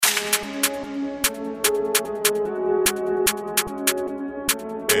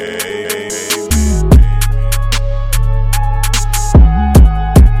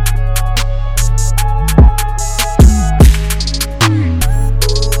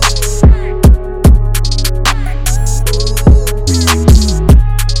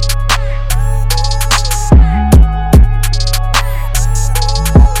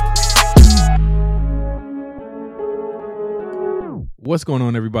What's going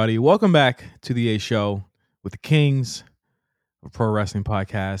on, everybody? Welcome back to the A Show with the Kings of Pro Wrestling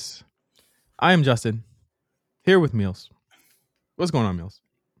Podcasts. I am Justin, here with Meelz. What's going on, Meelz?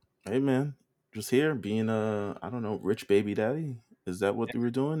 Hey man, just here being I don't know, rich baby daddy. Is that what we're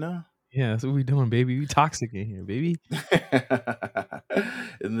doing now? Yeah, that's what we doing, baby. We toxic in here, baby.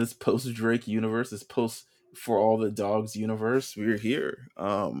 In this post Drake universe, this post for all the dogs universe, we're here.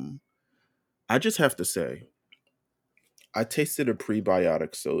 I just have to say, I tasted a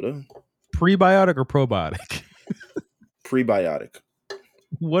prebiotic soda. Prebiotic or probiotic? Prebiotic.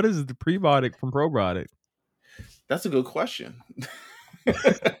 What is the prebiotic from probiotic? That's a good question.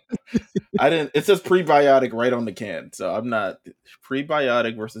 I didn't. It says prebiotic right on the can, so I'm not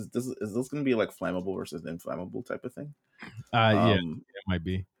prebiotic versus this. Is this going to be like flammable versus inflammable type of thing? Yeah, it might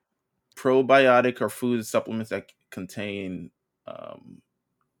be. Probiotic are food supplements that contain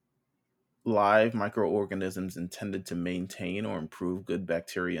live microorganisms intended to maintain or improve good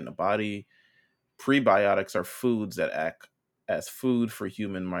bacteria in the body. Prebiotics are foods that act as food for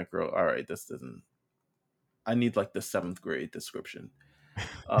human micro. All right, this doesn't. I need like the 7th grade description.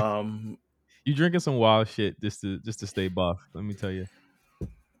 You drinking some wild shit just to stay buff. Let me tell you.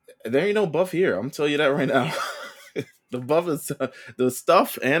 There ain't no buff here. I'm telling you that right now. The buff is the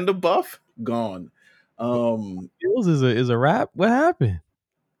stuff and the buff gone. Meelz is a wrap. What happened?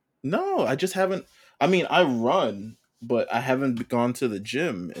 No, I just haven't. I mean, I run, but I haven't gone to the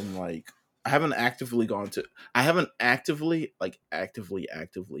gym in like. I haven't actively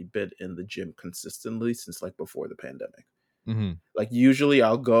actively been in the gym consistently since like before the pandemic. Mm-hmm. Like usually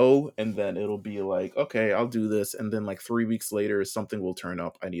I'll go and then it'll be like, okay, I'll do this, and then like 3 weeks later something will turn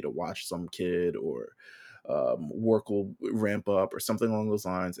up. I need to watch some kid or work will ramp up or something along those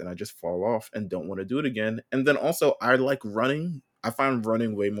lines, and I just fall off and don't want to do it again. And then also I like running. I find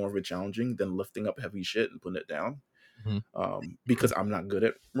running way more of a challenging than lifting up heavy shit and putting it down. Because I'm not good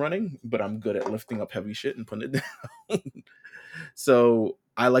at running, but I'm good at lifting up heavy shit and putting it down. So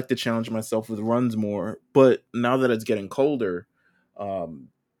I like to challenge myself with runs more. But now that it's getting colder, I'm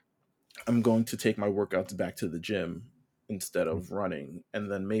going to take my workouts back to the gym instead of running.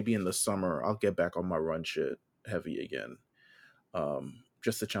 And then maybe in the summer, I'll get back on my run shit heavy again.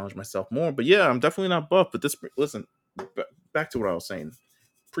 Just to challenge myself more. But yeah, I'm definitely not buff. But listen, back to what I was saying.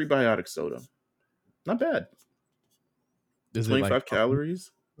 Prebiotic soda. Not bad. Is 25 it like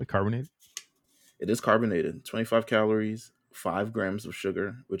calories. like carbonated? It is carbonated. 25 calories, 5 grams of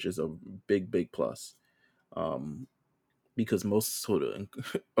sugar, which is a big plus. Because most soda,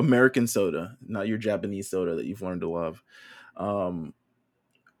 American soda, not your Japanese soda that you've learned to love,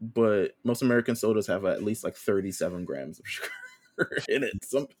 but most American sodas have at least like 37 grams of sugar in it.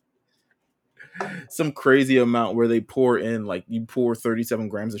 Some crazy amount where they pour in, like you pour 37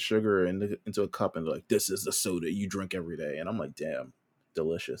 grams of sugar into a cup and they're like, this is the soda you drink every day. And I'm like, damn,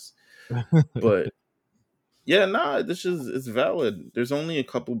 delicious. But yeah, it's valid. There's only a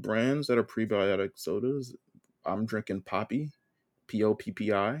couple brands that are prebiotic sodas. I'm drinking Poppy,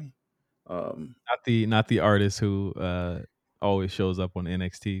 Poppi. Not the artist who always shows up on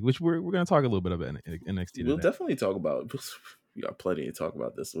NXT, which we're gonna talk a little bit about NXT We'll today. definitely talk about. We got plenty to talk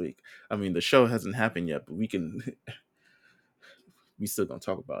about this week. I mean, the show hasn't happened yet, but we still gonna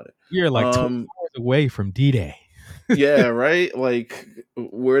talk about it. You're like 2 hours away from D-Day. Yeah, right. Like,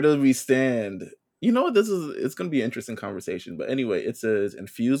 where do we stand? You know, it's gonna be an interesting conversation. But anyway, it says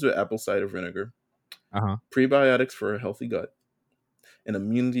infused with apple cider vinegar, prebiotics for a healthy gut, an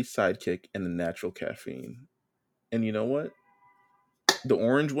immunity sidekick, and a natural caffeine. And you know what? The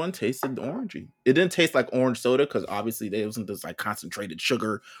orange one tasted orangey. It didn't taste like orange soda because obviously there wasn't this like concentrated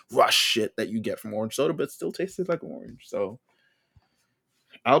sugar rush shit that you get from orange soda, but it still tasted like orange. So,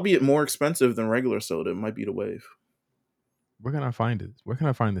 albeit more expensive than regular soda, it might be the wave. Where can I find it? Where can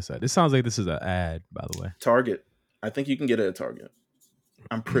I find this at? This sounds like this is an ad, by the way. Target. I think you can get it at Target.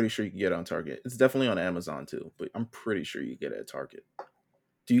 I'm pretty sure you can get it on Target. It's definitely on Amazon too, but I'm pretty sure you can get it at Target.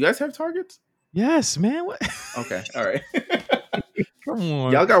 Do you guys have Targets? Yes, man. What? Okay, all right. Come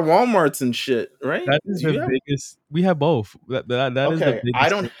on, y'all got Walmarts and shit, right? That is the biggest. We have both. That okay. is the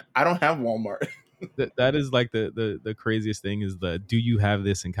biggest. I don't have Walmart. that is like the craziest thing is the do you have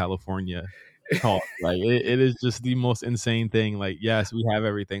this in California talk. Like it is just the most insane thing. Like, yes, we have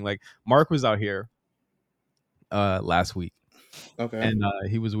everything. Like Mark was out here last week. Okay. And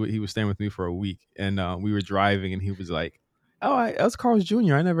he was staying with me for a week, and we were driving, and he was like, "Oh, that's Carl's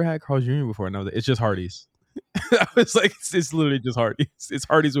Jr. I never had Carl's Jr. before." And I was like, "It's just Hardee's." I was like, "It's literally just Hardee's. It's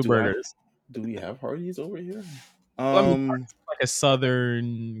Hardee's with burgers." Do we have Hardee's over here? Well, I mean, like a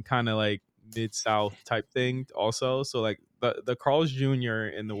southern kind of like mid-south type thing, also. So like the Carl's Jr.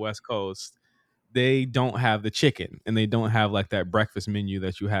 in the West Coast they don't have the chicken, and they don't have like that breakfast menu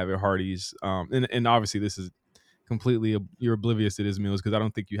that you have at Hardee's. And obviously this is completely you're oblivious to this meals because I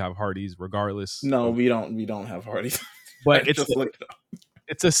don't think you have Hardee's regardless No, of. we don't have Hardee's. I But just looked it up.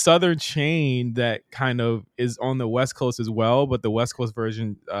 it's a southern chain that kind of is on the West Coast as well, but the West Coast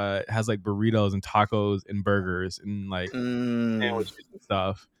version has like burritos and tacos and burgers and like Mm, sandwiches and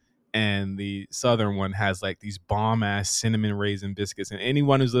stuff. And the southern one has like these bomb ass cinnamon raisin biscuits. And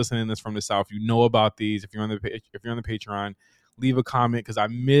anyone who's listening that's from the South, you know about these. If you're on the Patreon, leave a comment because I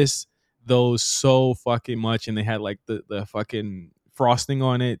miss those so fucking much. And they had like the fucking frosting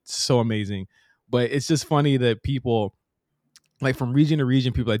on it, so amazing. But it's just funny that people like from region to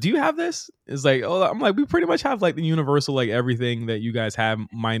region, people are like, do you have this? It's like, oh, I'm like, we pretty much have like the universal, like everything that you guys have,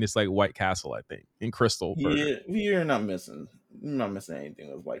 minus like White Castle, I think, and Crystal Burger. yeah, we are not missing. We're not missing anything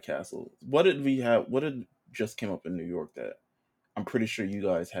with White Castle. What did we have? What did just came up in New York that I'm pretty sure you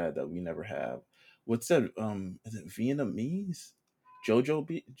guys had that we never have? What's that? Is it Vietnamese? Jojo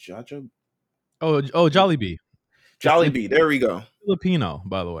B, Jaja, Oh, Jollibee. It's Jollibee. There we go. Filipino,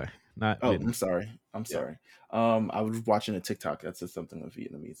 by the way, not Oh, Vietnam. I'm sorry. I'm Yeah. sorry. I was watching a TikTok that said something with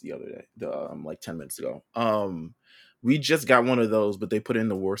Vietnamese the other day, like 10 minutes ago. We just got one of those, but they put it in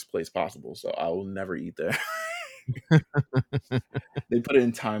the worst place possible, so I will never eat there. They put it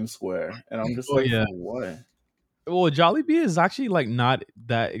in Times Square, and I'm just Oh like, yeah. for what? Well, Jollibee is actually like not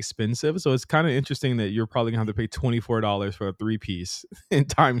that expensive, so it's kind of interesting that you're probably gonna have to pay $24 for a 3-piece in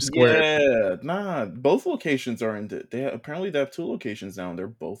Times Square. Yeah, nah. Both locations are in. Apparently they have two locations now, and they're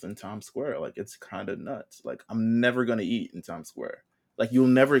both in Times Square. Like it's kind of nuts. Like I'm never gonna eat in Times Square. Like you'll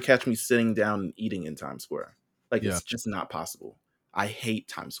never catch me sitting down and eating in Times Square. Like Yeah. it's just not possible. I hate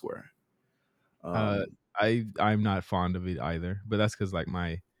Times Square. Uh, Um, I'm not fond of it either, but that's because like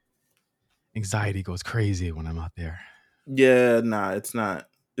my anxiety goes crazy when I'm out there. yeah, nah, it's not.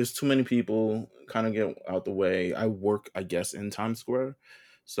 There's too many people. Kind of get out the way. I work, I guess, in Times Square,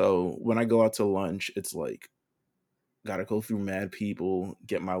 so when I go out to lunch, it's like gotta go through mad people,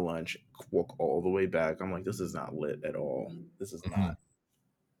 get my lunch, walk all the way back. I'm like, this is not lit at all. This is Mhm. not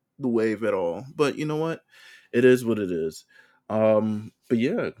the wave at all. But you know what? It is what it is. But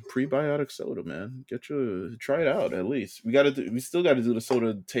yeah, prebiotic soda, man. Try it out at least. We still gotta do the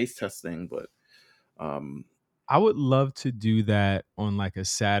soda taste test thing, but um I would love to do that on like a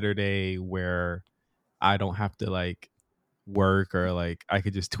Saturday where I don't have to like work or like I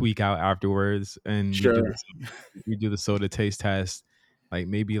could just tweak out afterwards and sure. we do the soda taste test like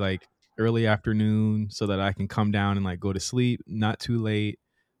maybe like early afternoon so that I can come down and like go to sleep not too late.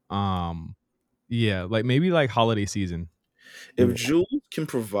 Um yeah, like maybe like holiday season. If Jules can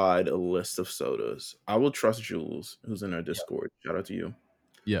provide a list of sodas, I will trust Jules, who's in our Yeah. Discord. Shout out to you.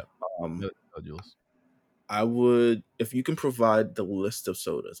 Yeah. Um, Jules. I would, if you can provide the list of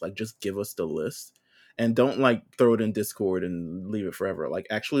sodas, like just give us the list and don't like throw it in Discord and leave it forever. Like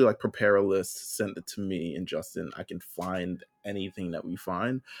actually like prepare a list, send it to me and Justin. I can find anything that we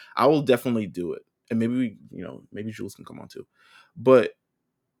find. I will definitely do it. And maybe maybe Jules can come on too. But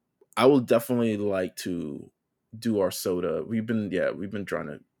I will definitely like to do our soda. We've been trying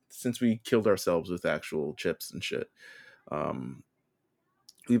to since we killed ourselves with actual chips and shit. Um,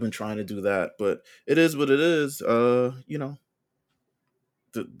 we've been trying to do that, but it is what it is.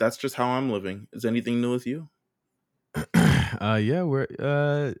 That's just how I'm living. Is anything new with you? Yeah, we're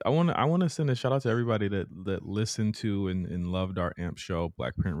I want to send a shout out to everybody that listened to and loved our AMP show,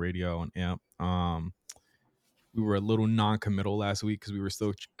 Black Print Radio on AMP. We were a little non-committal last week because we were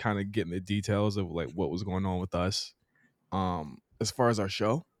still kind of getting the details of like what was going on with us as far as our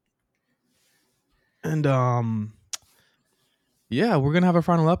show. And yeah, we're gonna have a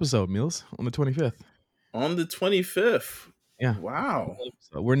final episode, Meelz, on the 25th. On the 25th. Yeah. Wow.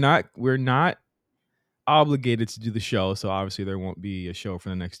 So we're not obligated to do the show, so obviously there won't be a show for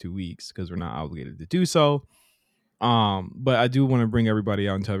the next 2 weeks because we're not obligated to do so. But I do want to bring everybody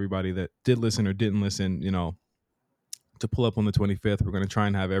out and tell everybody that did listen or didn't listen, to pull up on the 25th. We're going to try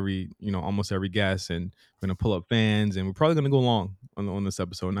and have almost every guest, and we're going to pull up fans, and we're probably going to go long on this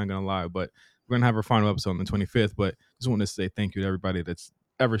episode. Not going to lie, but we're going to have our final episode on the 25th. But just want to say thank you to everybody that's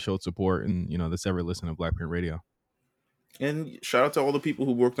ever showed support and that's ever listened to Black Print Radio. And shout out to all the people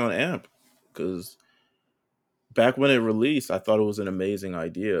who worked on AMP because back when it released, I thought it was an amazing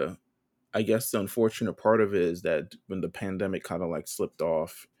idea. I guess the unfortunate part of it is that when the pandemic kind of like slipped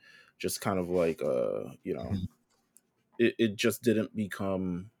off, just kind of like Mhm. it just didn't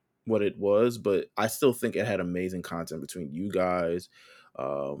become what it was, but I still think it had amazing content between you guys.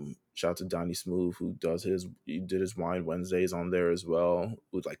 Shout out to Donnie Smooth he did his Wine Wednesdays on there as well.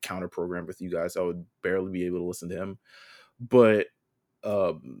 Would like counter program with you guys. I would barely be able to listen to him, but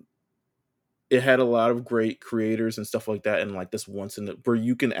um, it had a lot of great creators and stuff like that, and like this once in the where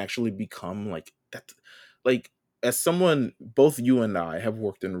you can actually become like that. Like as someone, both you and I have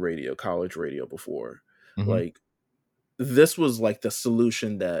worked in radio, college radio before. Mhm. Like this was like the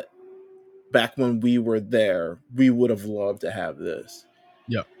solution that back when we were there, we would have loved to have this.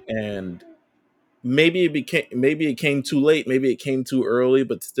 Yep. And maybe it came too late, maybe it came too early,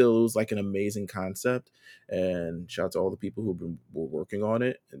 but still it was like an amazing concept. And shout out to all the people were working on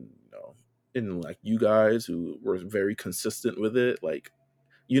it, and and like you guys who were very consistent with it. Like,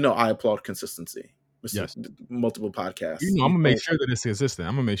 I applaud consistency. Mr. Yes. Multiple podcasts. I'm gonna make sure that it's consistent.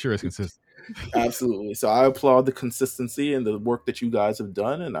 I'm gonna make sure it's consistent. Absolutely. So I applaud the consistency and the work that you guys have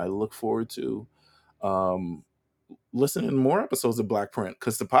done, and I look forward to um listening to more episodes of Black Print,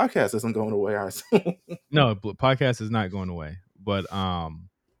 because the podcast isn't going away. I assume. No, podcast is not going away, but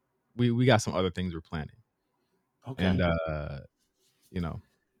we got some other things we're planning, and Okay. you know,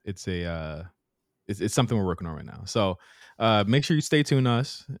 it's a it's something we're working on right now. So make sure you stay tuned to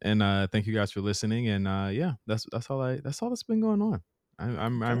us, and thank you guys for listening. And yeah, that's all that's been going on. Okay.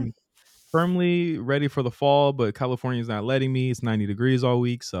 I'm firmly ready for the fall, but California's not letting me. It's 90 degrees all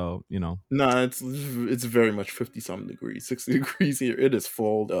week, so No, it's very much 50 something degrees, 60 degrees here. It is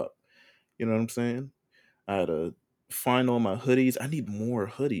fold up. You know what I'm saying? I had to find all my hoodies. I need more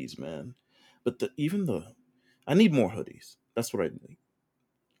hoodies, man. But I need more hoodies. That's what I need.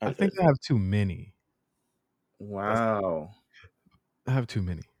 I think I have too many. Wow. I have too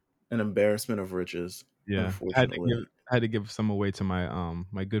many. An embarrassment of riches, Yeah, unfortunately. I had to give some away to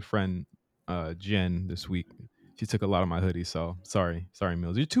my good friend Jen this week. She took a lot of my hoodies, so sorry,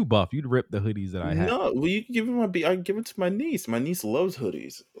 Meelz. You're too buff. You'd rip the hoodies that I had. No, well, you can give them I give it to my niece. My niece loves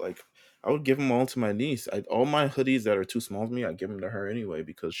hoodies. Like, I would give them all to my niece. All my hoodies that are too small for me, I give them to her anyway,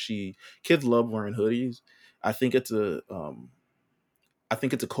 because kids love wearing hoodies. I think it's a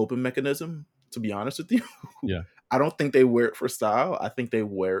coping mechanism. To be honest with you, Yeah, I don't think they wear it for style. I think they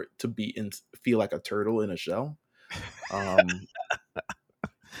wear it to feel like a turtle in a shell. Um,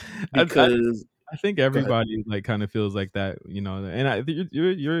 I because I think Go ahead. everybody like kind of feels like that, And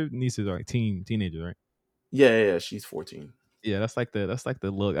your nieces are like teenagers, right? Yeah, yeah, yeah, she's 14. Yeah, that's like the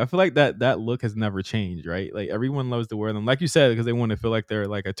look. I feel like that look has never changed, right? Like everyone loves to wear them, like you said, because they want to feel like they're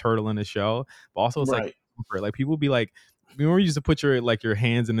like a turtle in a shell. But also, it's like Right. comfort. Like people be like, remember you used to put your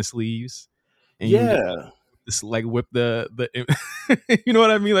hands in the sleeves, and you would just Yeah. just like whip the you know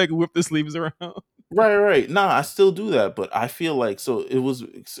what I mean? Like whip the sleeves around. Right, right. Nah, I still do that, but I feel like, so it was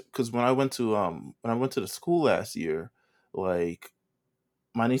because when I went to the school last year, like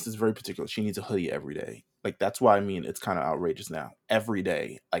my niece is very particular. She needs a hoodie every day. Like that's why, I mean, it's kind of outrageous now. Every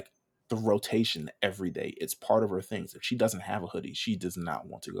day, like the rotation every day. It's part of her things. If she doesn't have a hoodie, she does not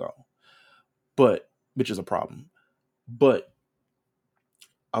want to go. But which is a problem. But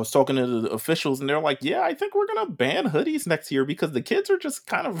I was talking to the officials, and they're like, "Yeah, I think we're gonna ban hoodies next year, because the kids are just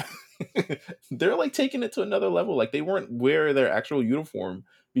kind of they're like taking it to another level. Like they weren't wear their actual uniform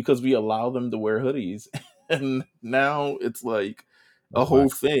because we allow them to wear hoodies, and now it's like a That's why whole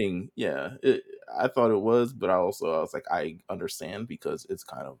thing." Yeah, I thought it was, but I was like, I understand, because it's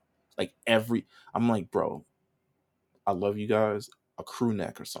kind of like I'm like, bro, I love you guys. A crew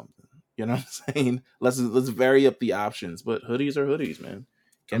neck or something. You know what I'm saying? Let's vary up the options, but hoodies are hoodies, man.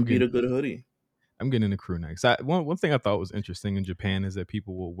 I'm Can't beat getting a good hoodie. I'm getting into crew necks. One thing I thought was interesting in Japan is that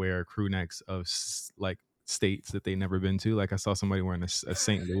people will wear crew necks of like states that they've never been to. Like I saw somebody wearing a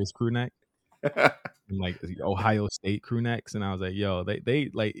St. Louis crew neck, and like the Ohio State crew necks, and I was like, yo, they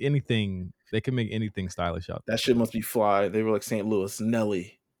like anything. They can make anything stylish out That there. shit must be fly. They were like St. Louis,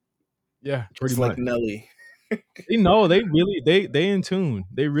 Nelly, Yeah, pretty just like much. Nelly. They know they really they in tune.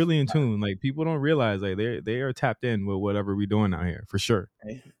 They really in tune. Like people don't realize like they are tapped in with whatever we doing out here for sure.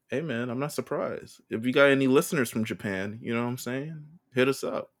 Hey, hey, man, I'm not surprised. If you got any listeners from Japan, you know what I'm saying? Hit us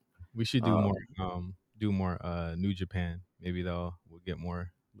up. We should Um, do more New Japan. Maybe we'll get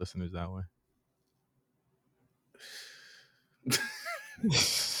more listeners that way.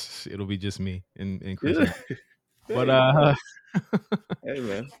 It'll be just me and Chris. yeah. But Hey, hey,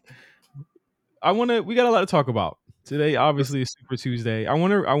 man. we got a lot to talk about today. Obviously, it's Super Tuesday. I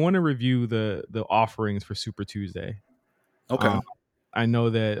want to review the offerings for Super Tuesday. Okay. I know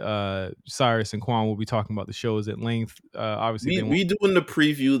that Cyrus and Quan will be talking about the shows at length. Obviously, they want. We doing the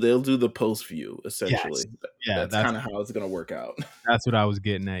preview. They'll do the post view. Yes, Essentially, yeah, that's kind of how it's gonna work out. that's what I was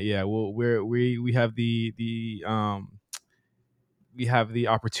getting at. Yeah, well, we have we have the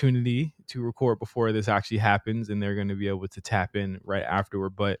opportunity to record before this actually happens, and they're going to be able to tap in right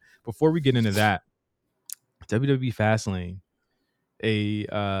afterward. But before we get into that, WWE Fastlane,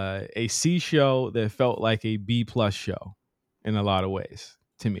 a C show that felt like a B plus show in a lot of ways.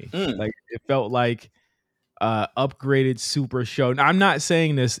 to me. Mm, Like it felt like upgraded super show. Now, I'm not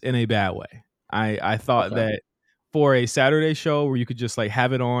saying this in a bad way. I thought okay. that for a Saturday show where you could just like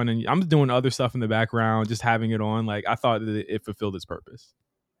have it on and I'm doing other stuff in the background, just having it on, like I thought that it fulfilled its purpose.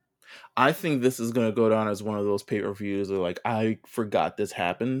 I think this is gonna go down as one of those pay-per-views where like I forgot this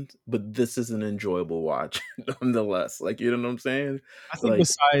happened, but this is an enjoyable watch nonetheless. Like, you know what I'm saying? I think Like,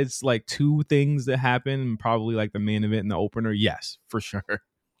 besides like two things that happened, probably like the main event and the opener, yes, for sure.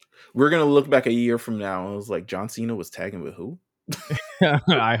 we're gonna look back a year from now and it was like John Cena was tagging with who?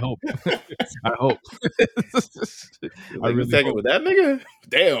 I hope. I hope. I Like, he was really tagging hope. with that nigga?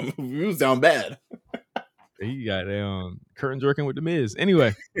 Damn, he was down bad. He got curtains working with the Miz.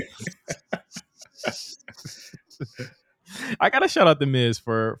 Anyway, I gotta shout out the Miz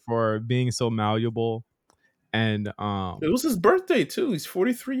for being so malleable and It was his birthday too. He's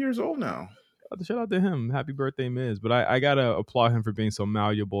 43 years old now. shout out to him. Happy birthday, Miz. But I gotta applaud him for being so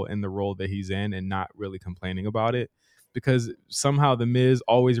malleable in the role that he's in and not really complaining about it, because somehow the Miz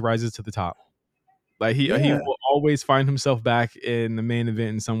always rises to the top. Like he Yeah. will always find himself back in the main event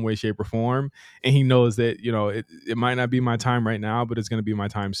in some way, shape, or form, and he knows that it might not be my time right now, but it's gonna be my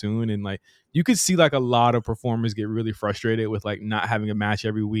time soon. And like you could see like a lot of performers get really frustrated with like not having a match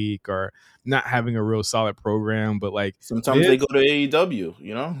every week or not having a real solid program. But like Sometimes Miz, they go to AEW,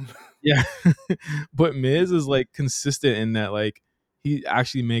 you know? yeah, but Miz is like consistent in that like he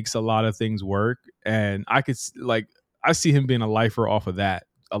actually makes a lot of things work, and like I see him being a lifer off of that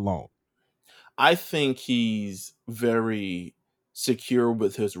alone. I think he's very secure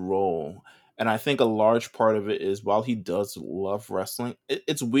with his role. And I think a large part of it is while he does love wrestling,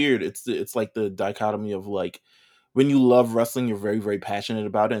 it's weird. It's like the dichotomy of like when you love wrestling, you're very, very passionate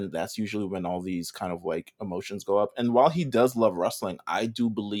about it. And that's usually when all these kind of like emotions go up. And while he does love wrestling, I do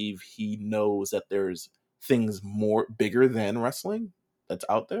believe he knows that there's things more bigger than wrestling that's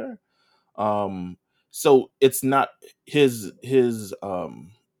out there. Um, so it's not his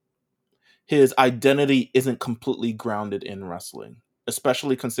identity isn't completely grounded in wrestling,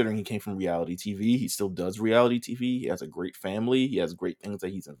 especially considering he came from reality TV. He still does reality TV. He has a great family. He has great things that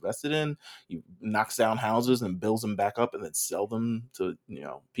he's invested in. He knocks down houses and builds them back up and then sell them to,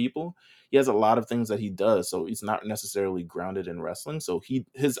 people. He has a lot of things that he does, so he's not necessarily grounded in wrestling. So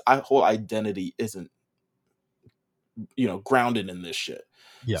his whole identity isn't, grounded in this shit.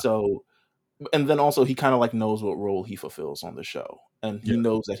 Yeah, So, and then also he kind of like knows what role he fulfills on the show, and he yeah.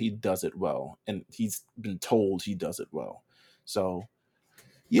 knows that he does it well, and he's been told he does it well. So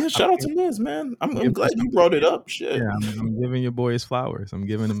yeah, I'm shout out giving, to Miz, man. I'm, I'm I'm giving glad you brought it up. Shit, I'm giving your boy his flowers. I'm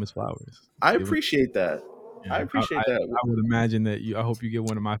giving him his flowers. I Giving, appreciate that. yeah. I appreciate that. I would imagine that I hope you get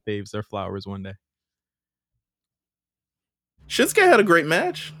one of my faves their flowers one day. Shinsuke had a great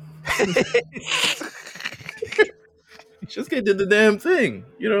match. Shinsuke did the damn thing.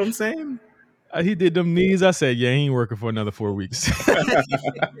 You know what I'm saying? He did them knees. I said, yeah, he ain't working for another 4 weeks.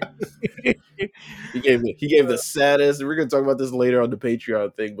 He gave the saddest. We're gonna talk about this later on the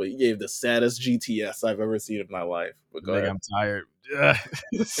Patreon thing, but he gave the saddest GTS I've ever seen in my life. But go Nigga, ahead. I'm tired.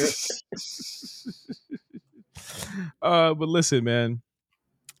 But listen, man,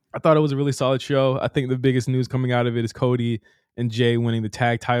 I thought it was a really solid show. I think the biggest news coming out of it is Cody and Jey winning the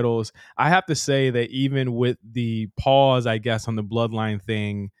tag titles. I have to say that even with the pause, I guess, on the bloodline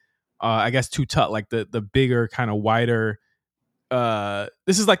thing, I guess too tough, like the bigger, kind of wider.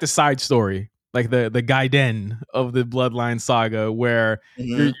 This is like the side story, like the Gaiden of the bloodline saga, where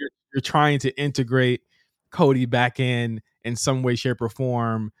you're, Mhm. you're you're trying to integrate Cody back in some way, shape, or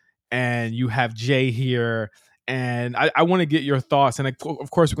form, and you have Jey here. And I want to get your thoughts, and of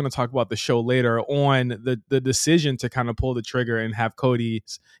course we're going to talk about the show later on the decision to kind of pull the trigger and have Cody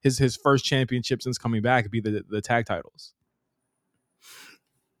his first championship since coming back be the tag titles.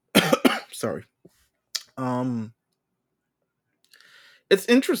 Sorry. It's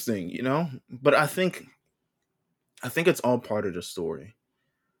interesting, but I think it's all part of the story.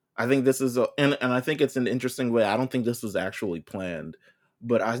 I think this is and I think it's an interesting way. I don't think this was actually planned,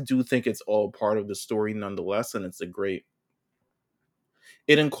 but I do think it's all part of the story nonetheless, and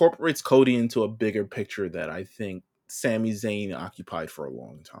it incorporates Cody into a bigger picture that I think Sami Zayn occupied for a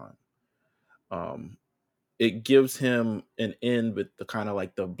long time. Um, it gives him an in with the kind of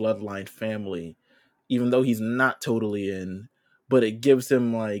like the bloodline family, even though he's not totally in, but it gives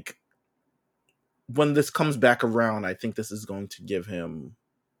him like when this comes back around, I think this is going to give him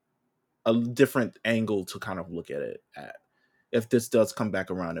a different angle to kind of look at it at if this does come back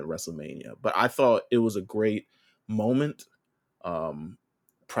around at WrestleMania. But I thought it was a great moment. Um,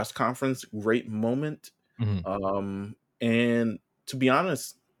 Press conference, great moment. Mm-hmm. And to be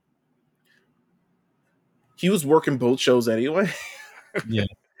honest, he was working both shows anyway. Yeah,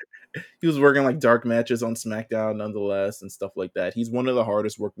 he was working like dark matches on SmackDown nonetheless and stuff like that. He's one of the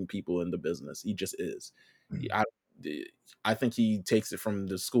hardest working people in the business. He just is. I, I think he takes it from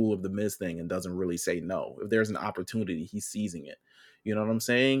the school of the Miz thing and doesn't really say no. If there's an opportunity, he's seizing it. You know what I'm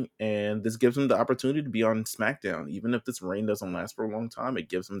saying? And this gives him the opportunity to be on SmackDown. Even if this reign doesn't last for a long time, it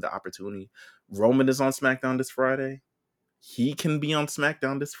gives him the opportunity. Roman is on SmackDown this Friday. He can be on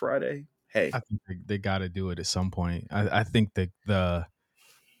SmackDown this Friday. Hey, I think they got to do it at some point. I think the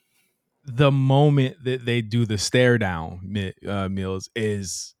moment that they do the stare down, Meelz,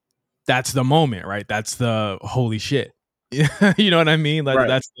 is that's the moment, right? That's the holy shit. You know what I mean? Like right.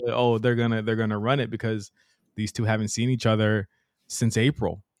 that's they're gonna run it because these two haven't seen each other since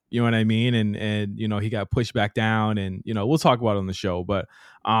April. You know what I mean? And he got pushed back down, and we'll talk about it on the show. But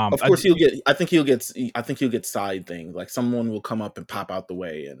Of course, I think he'll get side thing. Like someone will come up and pop out the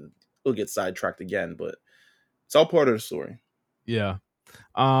way, and he'll get sidetracked again. But it's all part of the story. yeah.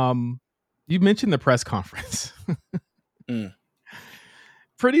 You mentioned the press conference. Mm.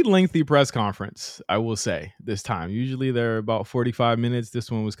 Pretty lengthy press conference, I will say, this time. Usually they're about 45 minutes. This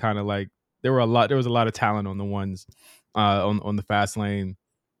one was kind of like there was a lot of talent on the ones on the Fastlane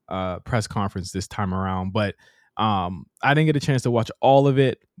press conference this time around. But I didn't get a chance to watch all of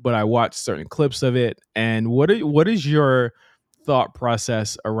it, but I watched certain clips of it. And what is your thought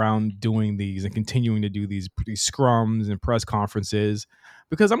process around doing these and continuing to do these scrums and press conferences?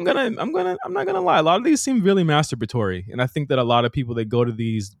 Because I'm not gonna lie, a lot of these seem really masturbatory, and I think that a lot of people that go to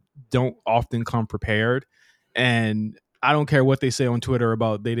these don't often come prepared. And I don't care what they say on Twitter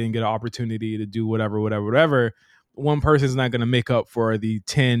about they didn't get an opportunity to do whatever. One person's not going to make up for the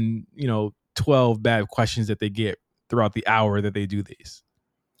 10, 12 bad questions that they get throughout the hour that they do these.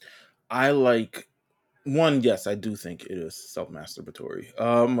 I like one. Yes, I do think it is self-masturbatory.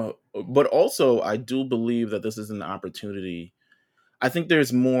 But also I do believe that this is an opportunity. I think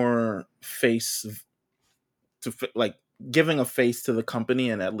there's more face to like giving a face to the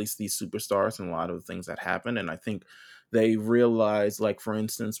company and at least these superstars and a lot of the things that happen. And I think they realize, like for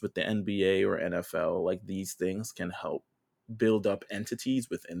instance, with the NBA or NFL, like these things can help build up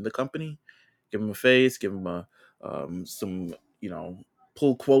entities within the company. Give them a face, give them some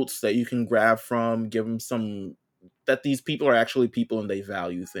pull quotes that you can grab from, give them some that these people are actually people and they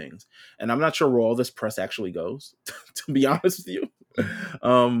value things. And I'm not sure where all this press actually goes, to be honest with you.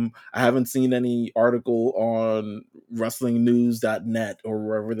 I haven't seen any article on wrestlingnews.net or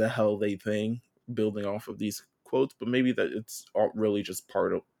wherever the hell they think building off of these quotes, but maybe that it's all really just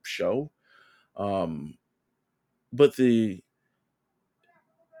part of show. But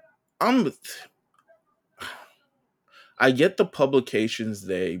I'm I get the publications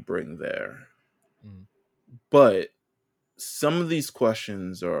they bring there, but some of these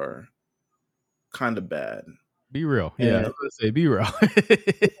questions are kind of bad. Be real. Yeah, I And was gonna say be real.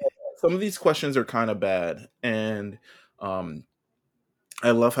 some of these questions are kind of bad. And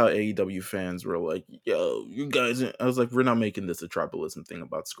I love how AEW fans were like, yo, you guys, I was like, we're not making this a tribalism thing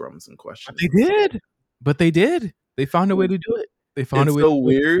about scrums and But questions they and stuff. did. But they did. They found a way to do it. They found a It's way to so do it.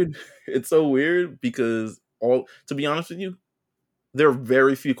 weird. It's so weird because to be honest with you, there are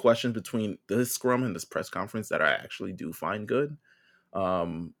very few questions between this scrum and this press conference that I actually do find good.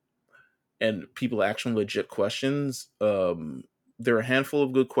 Um, and people actually legit questions. There are a handful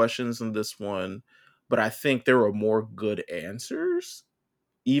of good questions in this one, but I think there are more good answers,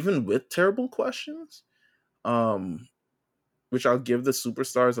 even with terrible questions. Um, which I'll give the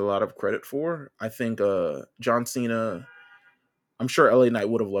superstars a lot of credit for. I think John Cena, I'm sure LA Knight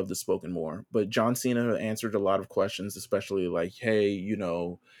would have loved to spoken more, but John Cena answered a lot of questions, especially like, hey,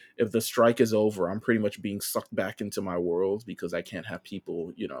 if the strike is over, I'm pretty much being sucked back into my world because I can't have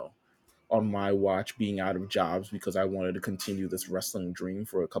people, on my watch being out of jobs because I wanted to continue this wrestling dream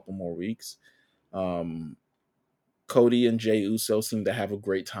for a couple more weeks. Um, Cody and Jey Uso seem to have a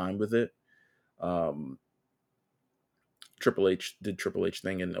great time with it. Um, Triple H did Triple H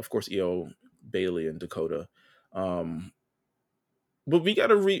thing, and of course Io Bailey and Dakota. Um, but we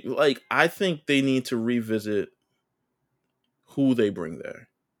gotta I think they need to revisit who they bring there.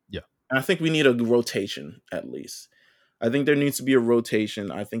 Yeah. And I think we need a rotation at least. I think there needs to be a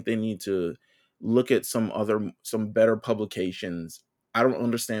rotation. I think they need to look at some better publications. I don't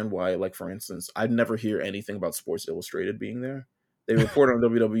understand why, like for instance, I never hear anything about Sports Illustrated being there. They report on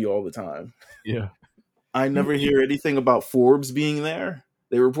WWE all the time. Yeah. I You, never hear anything about Forbes being there.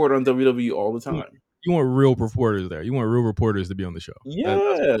 They report on WWE all the you, time. you want real reporters there. You want real reporters to be on the show. That's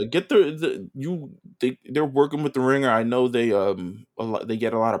Yeah, get they're working with the Ringer. I know they they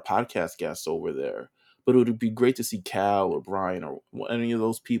get a lot of podcast guests over there. but it would be great to see Cal or Brian or any of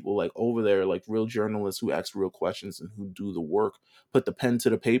those people like over there, like real journalists who ask real questions and who do the work, put the pen to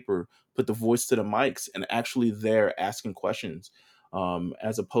the paper, put the voice to the mics, and actually there asking questions,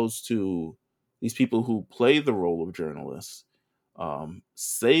 as opposed to these people who play the role of journalists,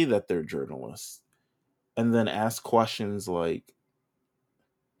 say that they're journalists, and then ask questions like,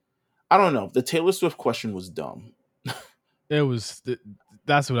 I don't know. The Taylor Swift question was dumb. It was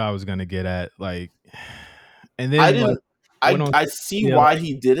that's what I was gonna get at. Like, and I then like didn't. went on I social see media, why like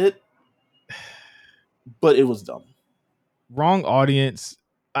he did it, but it was dumb. wrong audience.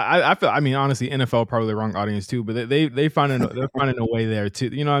 I feel. I mean, honestly, NFL probably the wrong audience too. But they finding they're finding a way there too.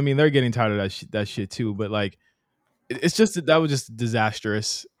 You know what I mean? They're getting tired of that shit too. But like, it's just that was just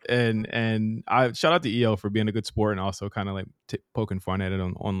disastrous. And I shout out to EO for being a good sport and also kind of like poking fun at it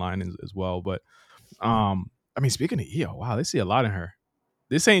online as well. But I mean, speaking of EO, wow, they see a lot in her.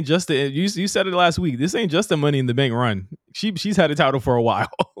 This ain't just the you said it last week. This ain't just a Money in the Bank run. She's had a title for a while.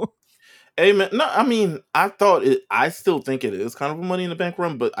 Amen. No, I mean, I thought it. I still think it is kind of a Money in the Bank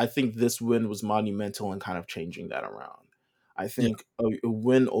run, but I think this win was monumental in kind of changing that around. I Yeah. think a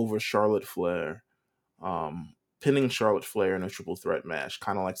win over Charlotte Flair, pinning Charlotte Flair in a triple threat match,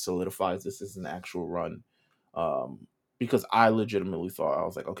 kind of like solidifies this as an actual run. Because I legitimately thought, I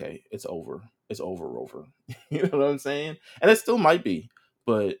was like, okay, it's over. It's over. You know what I'm saying? And it still might be,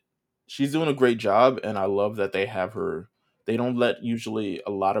 but she's doing a great job, and I love that they have her. They don't let usually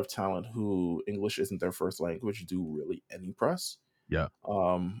a lot of talent who English isn't their first language do really any press. Yeah.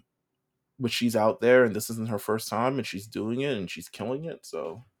 Um, but she's out there, and this isn't her first time, and she's doing it, and she's killing it.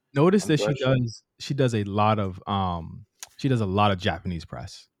 So Notice I'm that glad she does a lot of she does a lot of Japanese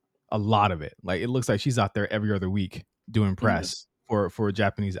press. A lot of it. Like it looks like she's out there every other week doing yeah. press for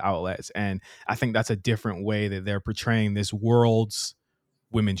Japanese outlets. And I think that's a different way that they're portraying this world's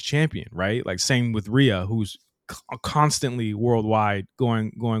women's champion, right? Like same with Rhea, who's constantly worldwide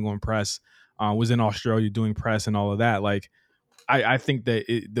going on press, was in Australia doing press and all of that. Like I think that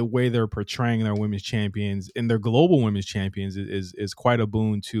the way they're portraying their women's champions and their global women's champions is quite a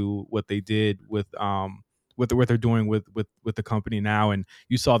boon to what they did with what they're doing with the company now. And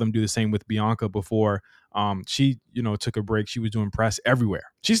you saw them do the same with Bianca before. She took a break. She was doing press everywhere.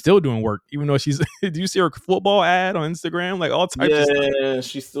 She's still doing work, even though she's. Do you see her football ad on Instagram? Like all types of stuff. Yeah,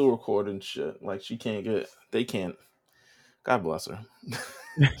 she's still recording shit. Like she can't get. They can't. God bless her.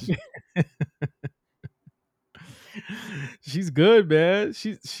 She's good, man.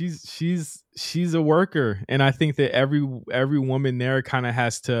 She's a worker, and I think that every woman there kind of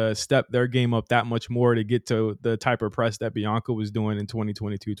has to step their game up that much more to get to the type of press that Bianca was doing in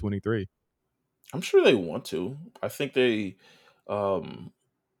 2022-23. I'm sure they want to. I think they. Um,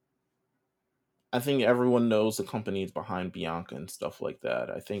 I think everyone knows the company is behind Bianca and stuff like that.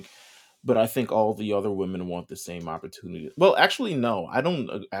 But I think all the other women want the same opportunity. Well, actually, no, I don't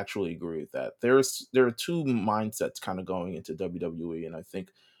actually agree with that. There are two mindsets kind of going into WWE, and I think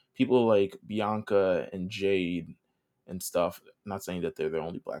people like Bianca and Jade and stuff. Not saying that they're the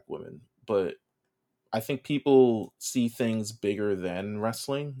only black women, but I think people see things bigger than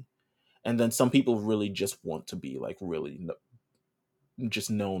wrestling, and then some people really just want to be like really just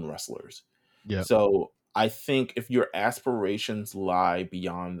known wrestlers. Yeah. So I think if your aspirations lie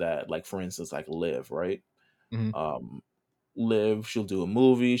beyond that, like for instance, like Liv, right? Mm-hmm. Um, Liv, she'll do a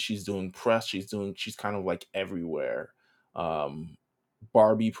movie. She's doing press. She's kind of like everywhere. Um,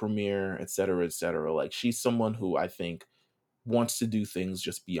 Barbie premiere, et cetera, et cetera. Like she's someone who I think wants to do things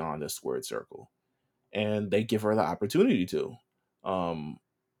just beyond a squared circle, and they give her the opportunity to. Um,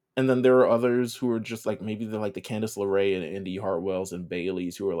 and then there are others who are just like maybe they're like the Candice LeRae and Indy Hartwells and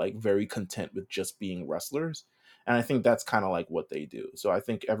Baileys who are like very content with just being wrestlers. And I think that's kind of like what they do. So I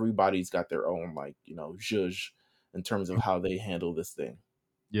think everybody's got their own like, zhuzh in terms of how they handle this thing.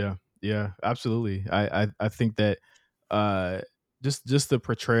 Yeah, yeah, absolutely. I think that uh just the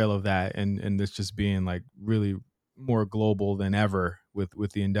portrayal of that and this just being like really more global than ever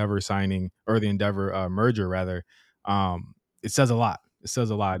with the Endeavor signing or the Endeavor merger rather. It says a lot. It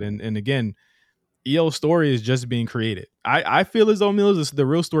says a lot. And again, EO's story is just being created. I feel as though Meelz, the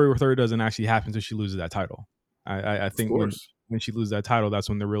real story with her doesn't actually happen until she loses that title. I Of think when course. she loses that title, that's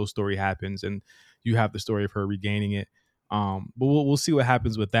when the real story happens, and you have the story of her regaining it. But we'll see what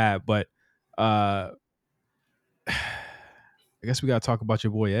happens with that. But I guess we gotta talk about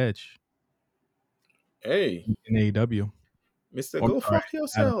your boy Edge Hey, in AEW. Mr. Oh, I'm Go sorry, fuck Adam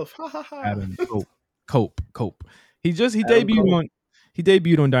yourself. Ha ha ha. Adam Cope. He Adam debuted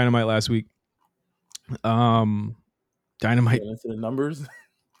Cole. on Dynamite last week. You Dynamite. get into the numbers.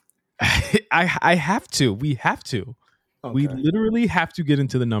 I have to. We have to. We Okay. literally have to get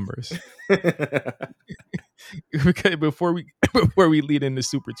into the numbers because before we before we lead into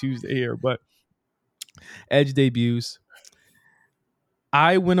Super Tuesday here. But Edge debuts.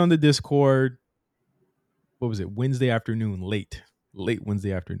 I went on the Discord. What was it? Wednesday afternoon, late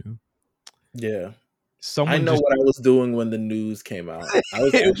Wednesday afternoon. Yeah. I Someone know just what I was doing when the news came out. I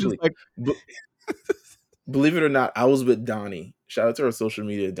was it was actually, like b- believe it or not, I was with Donnie. Shout out to our social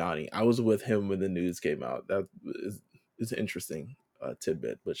media, Donnie. I was with him when the news came out. That is an interesting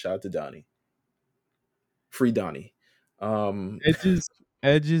tidbit, but shout out to Donnie. Free Donnie. Um,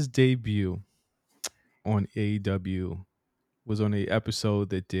 Edge's debut on AEW was on a episode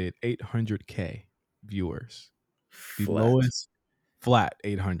that did 800K viewers, the flat. lowest flat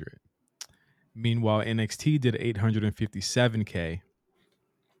 800. Meanwhile, NXT did 857K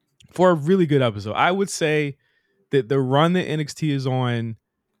for a really good episode. I would say that the run that NXT is on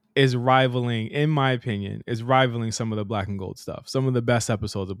is rivaling, in my opinion, is rivaling some of the Black and Gold stuff, some of the best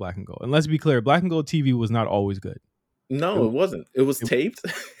episodes of Black and Gold. And let's be clear, Black and Gold TV was not always good. It, No, it wasn't. It was it, taped.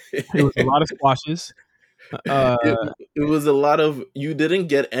 it was a lot of squashes. Uh, It was a lot of, you didn't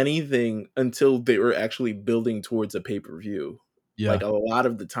get anything until they were actually building towards a pay-per-view. yeah, Like a lot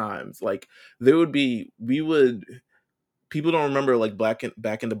of the times, like there would be, we would, people don't remember like back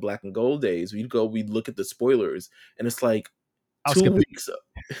in the Black and Gold days. We'd look at the spoilers, and it's like I'll two skip it. weeks.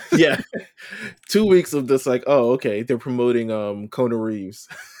 Yeah, 2 weeks of this. Like, oh, okay, they're promoting Kona Reeves.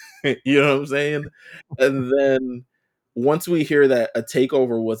 You know what I'm saying? And then once we hear that a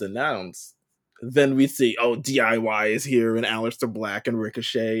takeover was announced, then we see, oh, DIY is here and Aleister Black and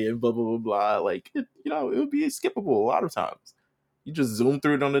Ricochet and blah blah blah blah. Like, it would be skippable a lot of times. You just zoom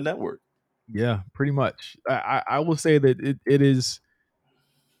through it on the network. Yeah, pretty much. I will say that it is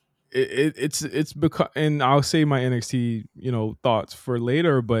it's become, and I'll say my NXT thoughts for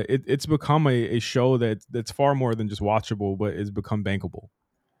later, but it's become a show that's far more than just watchable, but it's become bankable.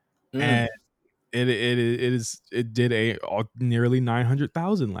 Mm, And it did nearly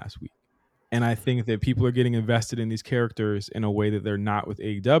 900,000 last week. And I think that people are getting invested in these characters in a way that they're not with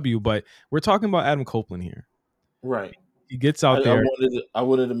AEW. But we're talking about Adam Copeland here. right. He gets I, out I there, wanted I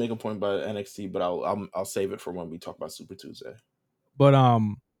wanted to make a point about NXT, but I'll save it for when we talk about Super Tuesday. but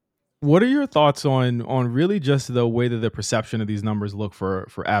what are your thoughts on really just the way that the perception of these numbers look for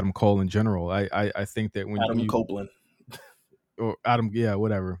Adam Cole in general? I think that when Adam you Copeland. or Adam, yeah,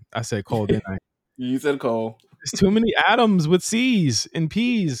 whatever. I said Cole, didn't I? You said Cole. There's too many Adams with C's and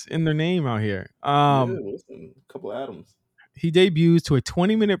P's in their name out here. Yeah, listen, a couple Adams. He debuts to a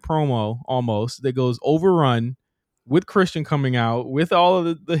 20-minute promo almost that goes overrun with Christian coming out with all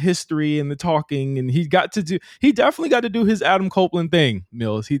of the history and the talking, and he definitely got to do his Adam Copeland thing.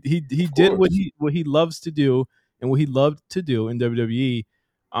 Meelz, he Of did course. what he loves to do and what he loved to do in WWE.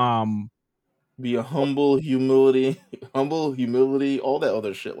 Um, Be a humble humility, all that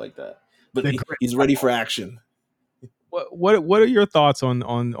other shit like that. But the grit. he's ready for action. What are your thoughts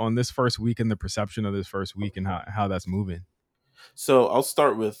on this first week and the perception of this first week and how that's moving? So I'll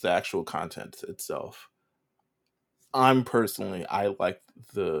start with the actual content itself. I like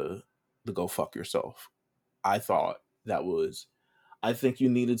the go fuck yourself. I thought that was, I think you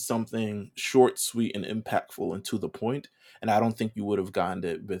needed something short, sweet, and impactful and to the point. And I don't think you would have gotten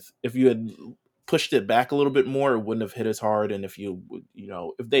it with, if you had pushed it back a little bit more, it wouldn't have hit as hard. And if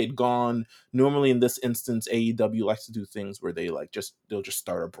if they had gone, normally in this instance, AEW likes to do things where they'll just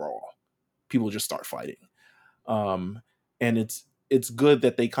start a brawl. People just start fighting. And it's good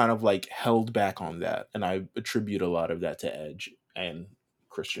that they kind of like held back on that. And I attribute a lot of that to Edge and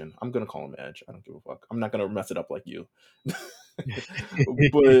Christian. I'm gonna call him Edge. I don't give a fuck. I'm not gonna mess it up like you.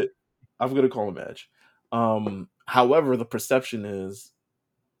 But I'm gonna call him Edge. However, the perception is,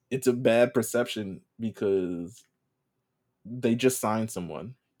 it's a bad perception because they just signed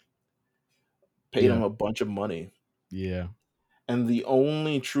someone, paid Yeah, him a bunch of money, yeah. and the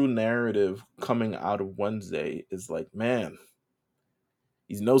only true narrative coming out of Wednesday is like, man,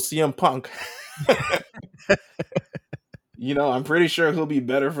 he's no CM Punk. I'm pretty sure he'll be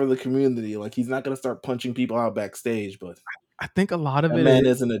better for the community. Like, he's not gonna start punching people out backstage, but I think a lot of that it is. man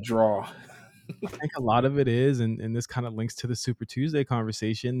isn't a draw. I think a lot of it is, and this kind of links to the Super Tuesday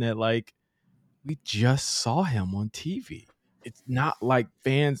conversation that like we just saw him on TV. It's not like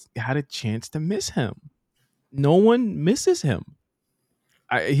fans had a chance to miss him. No one misses him.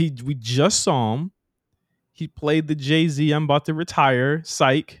 We just saw him. He played the Jay-Z "I'm about to retire"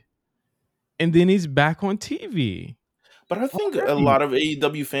 psych, and then he's back on TV But I think a already. lot of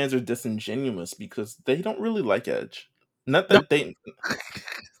AEW fans are disingenuous because they don't really like Edge. Not No, that they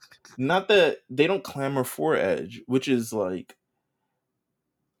not that they don't clamor for Edge, which is like,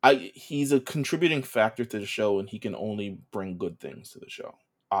 he's a contributing factor to the show, and he can only bring good things to the show,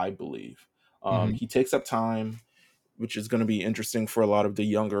 I believe. Mhm. He takes up time, which is going to be interesting for a lot of the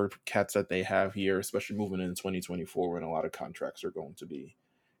younger cats that they have here, especially moving into 2024 when a lot of contracts are going to be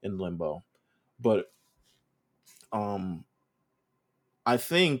in limbo. But I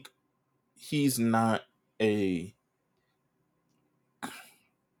think he's not a.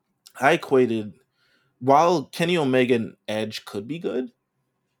 I equated while Kenny Omega and Edge could be good.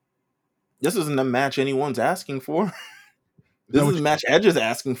 This isn't a match anyone's asking for. Is This that is what a match Edge is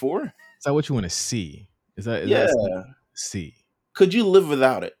asking for. is that what you want to see? Is that something Yeah. to see? Could you live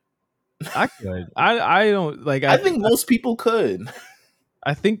without it? I could. I don't like. I think most people could.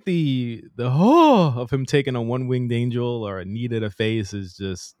 I think the of him taking a one winged angel or a knee to the face is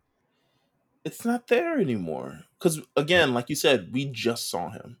just It's not there anymore. Because again, like you said, we just saw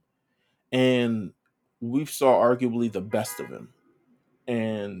him, and we saw arguably the best of him.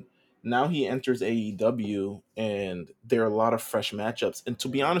 And now he enters AEW, and there are a lot of fresh matchups. And to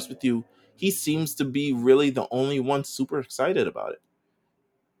be honest with you, he seems to be really the only one super excited about it,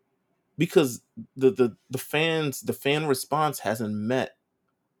 because the fan response hasn't met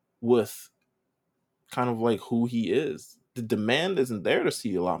with kind of like who he is. The demand isn't there to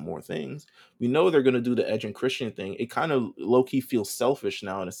see a lot more things. We know they're going to do the Edge and Christian thing. It kind of low key feels selfish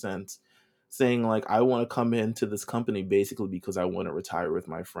now in a sense, saying like, I want to come into this company basically because I want to retire with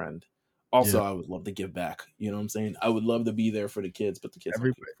my friend. yeah. Also, I would love to give back. You know what I'm saying? I would love to be there for the kids, but the kids don't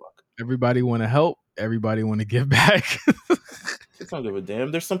Every give a fuck. everybody want to help. Everybody want to give back. Kids don't give a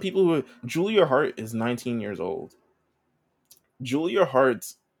damn. There's some people who Julia Hart is 19 years old. Julia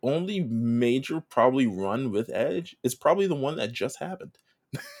Hart's only major probably run with Edge is probably the one that just happened.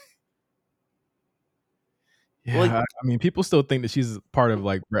 Like, Yeah, I mean, people still think that she's part of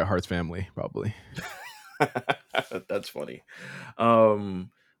like Bret Hart's family, probably. that's funny.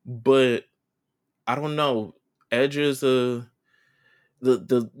 But I don't know. Edge is the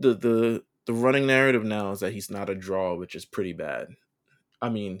running narrative now is that he's not a draw, which is pretty bad. I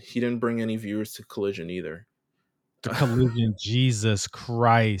mean, he didn't bring any viewers to Collision either. The Collision, Jesus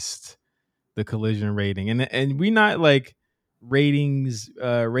Christ, the Collision rating, and we not like rating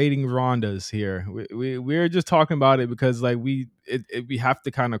rondas here. We're just talking about it because like we have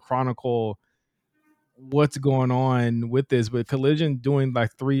to kind of chronicle what's going on with this. But Collision doing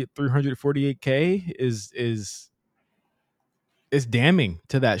like 348K is damning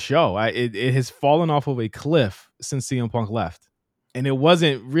to that show. It has fallen off of a cliff since CM Punk left, and it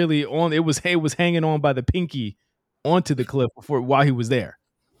wasn't really on. It was hanging on by the pinky onto the cliff before while he was there.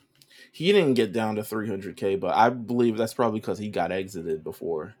 He didn't get down to 300K, but I believe that's probably because he got exited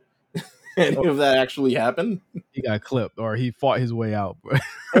before any Oh, of that actually happened. he got clipped or he fought his way out.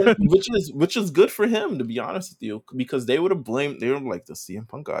 And which is good for him, to be honest with you, because they would have blamed. They were like, the CM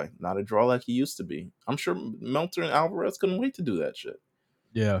Punk guy, not a draw like he used to be. I'm sure Meltzer and Alvarez couldn't wait to do that shit.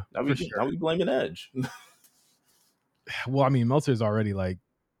 Yeah, Now for we sure. now we blaming Edge. Well, I mean, Meltzer's already like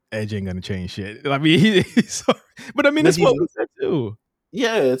Edge ain't gonna change shit. I mean, but I mean, But it's he's what we said too.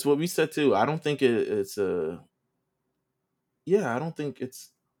 yeah, it's what we said too. I don't think it's a yeah. I don't think it's.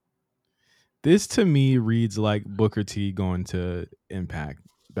 This to me reads like Booker T going to Impact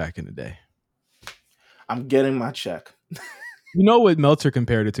back in the day. I'm getting my check. You know what Meltzer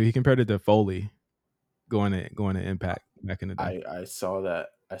compared it to? He compared it to Foley going to Impact back in the day. I saw that.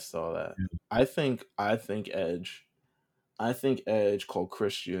 I saw that. Yeah. I think Edge. I think Edge called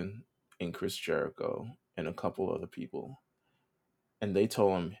Christian and Chris Jericho and a couple other people, and they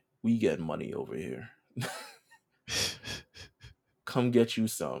told him, "We get money over here. Come get you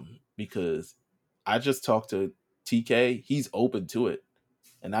some." Because I just talked to TK. He's open to it,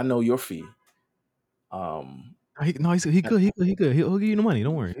 and I know your fee. He good. He'll give you the money.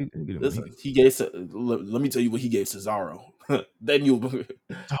 Don't worry. He'll give you the money. Listen, he gave. Let me tell you what he gave Cesaro. Then you, I'm sure.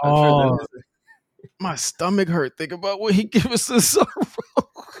 Then, Oh, my stomach hurt. Think about what he gave us this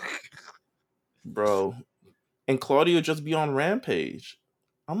bro, and Claudio just be on Rampage.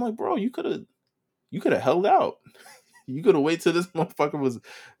 I'm like, bro, you could have held out. You could have waited till this motherfucker was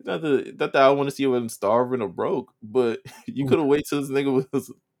not that I want to see him starving or broke, but you could have waited till this nigga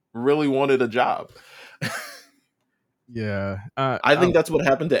was really wanted a job. Yeah. I think that's what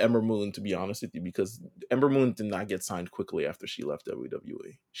happened to Ember Moon, to be honest with you, because Ember Moon did not get signed quickly after she left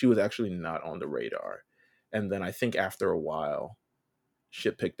WWE. She was actually not on the radar. And then I think after a while,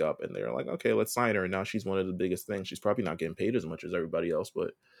 shit picked up and they're like, okay, let's sign her. And now she's one of the biggest things. She's probably not getting paid as much as everybody else,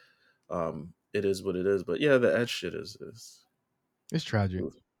 but it is what it is. But yeah, the Edge shit is it's tragic.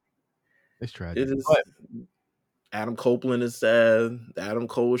 It's it tragic. is. But Adam Copeland is sad. The Adam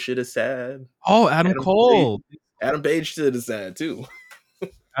Cole shit is sad. oh, Adam Adam Page, Cole. Adam Page shit is sad too.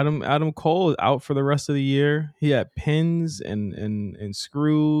 Adam Cole is out for the rest of the year. He had pins and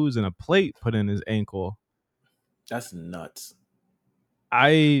screws and a plate put in his ankle. That's nuts.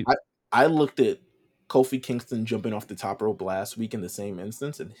 I I looked at Kofi Kingston jumping off the top rope last week in the same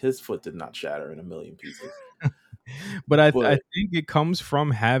instance, and his foot did not shatter in a million pieces. but I But think it comes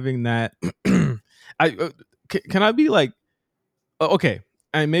from having that. Can I be like, okay,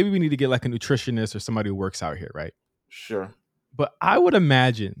 and maybe we need to get like a nutritionist or somebody who works out here, right? sure, But I would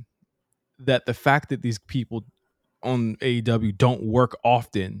imagine that the fact that these people on AEW don't work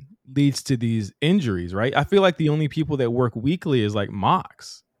often leads to these injuries, right? I feel like the only people that work weekly is like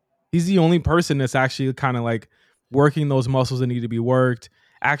Mox. He's the only person that's actually kind of like working those muscles that need to be worked,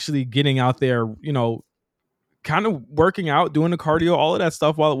 actually getting out there, kind of working out, doing the cardio, all of that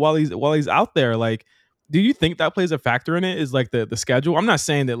stuff while he's out there. Like, do you think that plays a factor in it? Is like the schedule? I'm not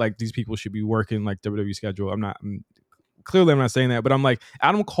saying that like these people should be working like WWE schedule. Clearly I'm not saying that, but I'm like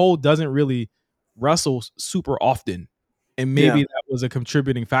Adam Cole doesn't really wrestle super often, and maybe yeah. that was a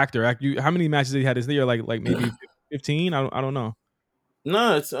contributing factor. How many matches he had this year? Like maybe 15. I don't know.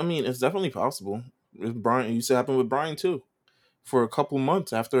 No, it's definitely possible. With Brian, it used to happen with Brian too. For a couple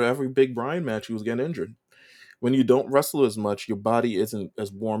months after every big Brian match, he was getting injured. When you don't wrestle as much, your body isn't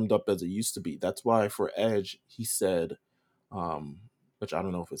as warmed up as it used to be. That's why for Edge, he said, um, which I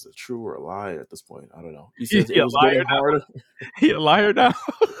don't know if it's a true or a lie at this point. I don't know. He says it He a was getting liar now. harder. He a liar now.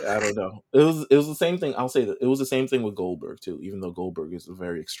 I don't know. It was the same thing. I'll say that it was the same thing with Goldberg too. Even though Goldberg is a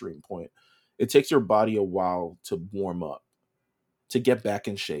very extreme point, it takes your body a while to warm up, to get back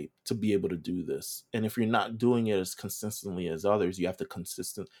in shape, to be able to do this. And if you're not doing it as consistently as others, you're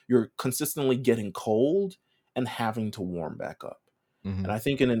consistently getting cold and having to warm back up. And Mhm. I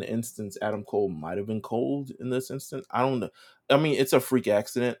think in an instance, Adam Cole might have been cold in this instance. I don't know. I mean, it's a freak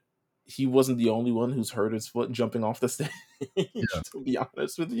accident. He wasn't the only one who's hurt his foot jumping off the stage, Yeah, to be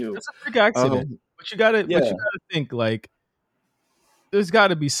honest with you. it's a freak accident, Um, but yeah, you gotta think like there's got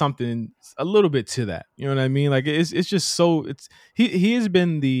to be something a little bit to that. You know what I mean? Like it's just so it's he has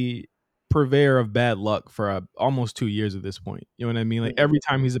been the purveyor of bad luck for almost 2 years at this point. You know what I mean? Like mhm, every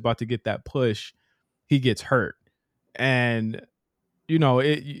time he's about to get that push, he gets hurt, and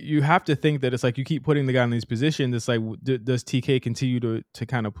you have to think that it's like you keep putting the guy in these positions. It's like does TK continue to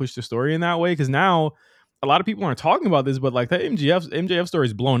kind of push the story in that way? Because now a lot of people aren't talking about this, but like that MJF story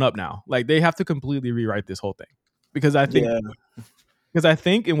is blown up now. Like they have to completely rewrite this whole thing because I think yeah. because I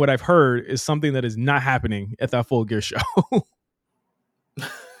think, and what I've heard is something that is not happening at that Full Gear show.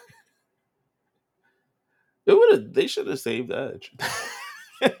 It would have. They should have saved Edge.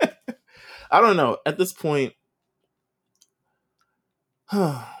 I don't know. At this point,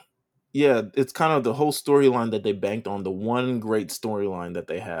 yeah, it's kind of the whole storyline that they banked on, the one great storyline that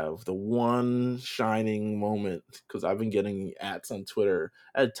they have, the one shining moment. Because I've been getting ats on Twitter.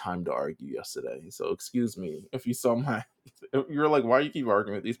 I had time to argue yesterday, so excuse me if you saw my. If you're like, why do you keep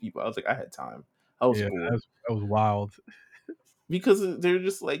arguing with these people? I was like, I had time. I was Yeah, bored that was wild. because they're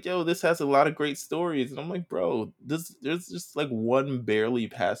just like, yo, this has a lot of great stories, and I'm like, bro, there's just like one barely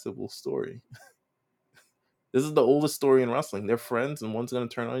passable story. This is the oldest story in wrestling. They're friends, and one's gonna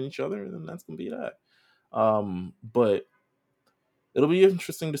turn on each other, and then that's gonna be that. But it'll be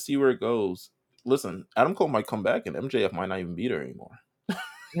interesting to see where it goes. Listen, Adam Cole might come back, and MJF might not even be there anymore.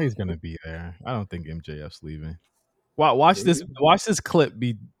 He's gonna be there. I don't think MJF's leaving. Watch this clip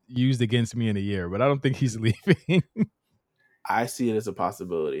be used against me in a year, but I don't think he's leaving. I see it as a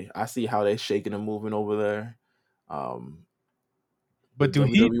possibility. I see how they're shaking and moving over there. but If do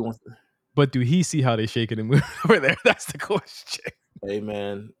he? WWE wants, But do he see how they shaking and moving over there? That's the question. hey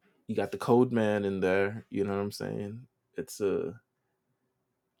man, you got the Code Man in there. You know what I'm saying? It's a.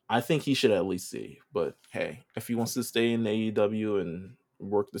 I think he should at least see. But hey, if he wants to stay in AEW and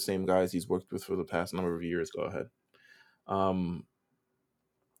work the same guys he's worked with for the past number of years, go ahead. Um,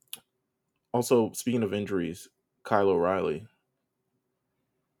 Also, speaking of injuries, Kyle O'Reilly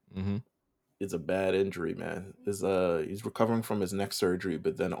Mm-hmm. is a bad injury, man. He's recovering from his neck surgery,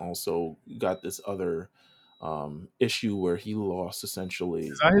 but then also got this other issue where he lost essentially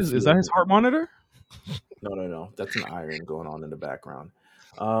the Is that his feeling. heart monitor? No. That's an iron going on in the background.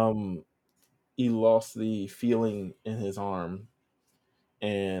 Um, he lost the feeling in his arm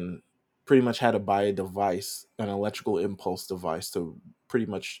and pretty much had to buy a device, an electrical impulse device, to pretty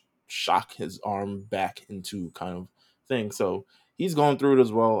much shock his arm back into kind of thing. So he's going through it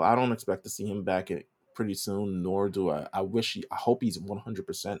as well. I don't expect to see him back pretty soon, nor do I. I hope he's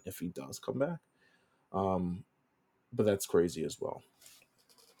 100% if he does come back. Um, but that's crazy as well.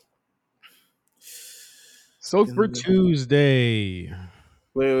 So for And Tuesday.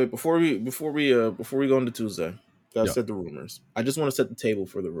 wait, before we go into Tuesday, That's Yep. set the rumors. I just want to set the table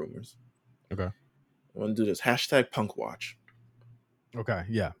for the rumors. Okay. I want to do this. Hashtag Punk Watch. Okay.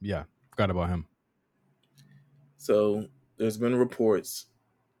 Yeah. Yeah. Forgot about him. So there's been reports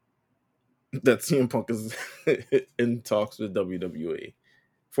that CM Punk is in talks with WWE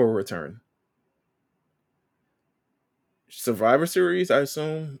for a return. Survivor Series, I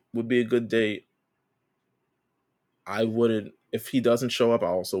assume, would be a good date. I wouldn't, if he doesn't show up, I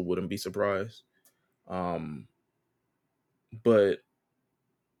also wouldn't be surprised. But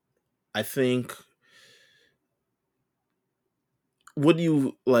I think, what do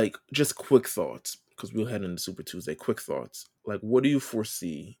you like? Just quick thoughts, because we'll head into Super Tuesday. Quick thoughts, like what do you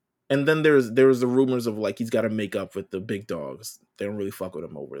foresee? And then there's the rumors of like he's got to make up with the big dogs. They don't really fuck with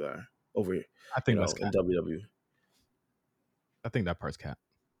him over there, over I think that's in cat. WWE. I think that part's cat.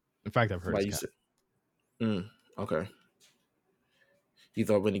 In fact, I've heard Why it's you cat. said? Okay. You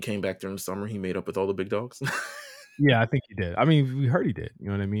thought when he came back during the summer, he made up with all the big dogs? Yeah, I think he did. I mean, we heard he did. You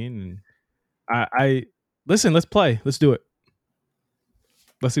know what I mean? And I listen. Let's play. Let's do it.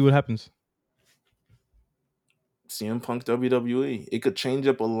 Let's see what happens. CM Punk WWE. It could change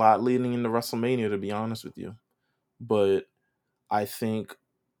up a lot leading into WrestleMania, to be honest with you. But I think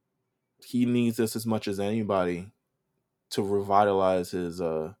he needs this as much as anybody to revitalize his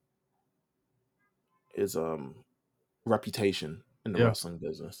reputation in the Yeah. wrestling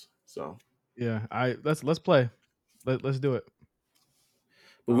business. So, Yeah. Let's play. Let's do it.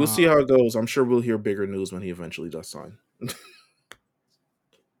 but we'll see how it goes. I'm sure we'll hear bigger news when he eventually does sign.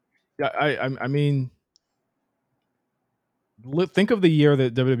 Yeah. I mean, think of the year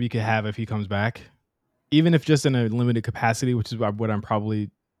that WWE could have if he comes back, even if just in a limited capacity, which is what I'm probably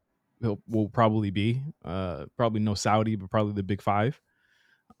will probably be. Probably no Saudi, but probably the Big Five.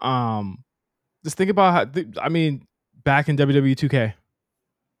 Just think about how. I mean, back in WWE 2K,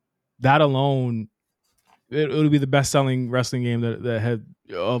 that alone, it would be the best selling wrestling game that had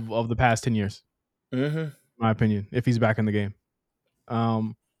of the past 10 years. Mm-hmm. In my opinion, if he's back in the game.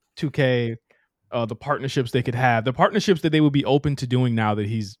 2K, the partnerships they could have, the partnerships that they would be open to doing now that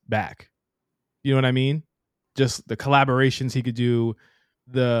he's back. You know what I mean? Just the collaborations he could do,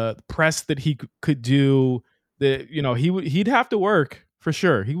 the press that he could do. That he'd have to work for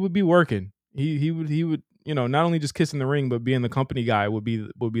sure. He would be working. He would not only just kiss in the ring, but being the company guy would be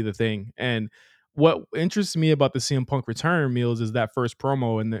the thing. And what interests me about the CM Punk return, Meelz, is that first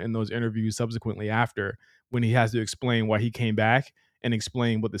promo and in those interviews subsequently after, when he has to explain why he came back and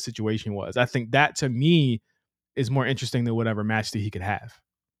explain what the situation was. I think that to me is more interesting than whatever match that he could have.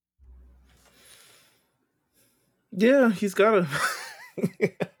 Yeah, he's got a.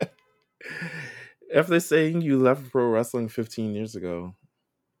 After saying you left pro wrestling 15 years ago,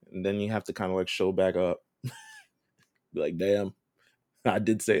 and then you have to kind of like show back up, be like, damn, I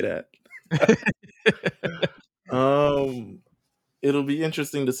did say that. It'll be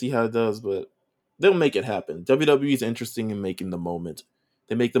interesting to see how it does, but they'll make it happen. WWE is interesting in making the moment.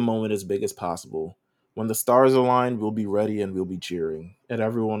 They make the moment as big as possible. When the stars align, we'll be ready and we'll be cheering, and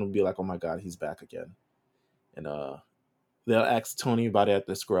everyone will be like, "Oh my god, he's back again!" And they'll ask Tony about it at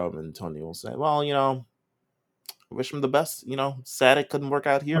the scrub, and Tony will say, "Well, I wish him the best. Sad it couldn't work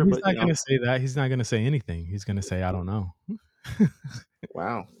out Oh, here, he's but not gonna say that. He's not gonna say anything. He's gonna say, "I don't know."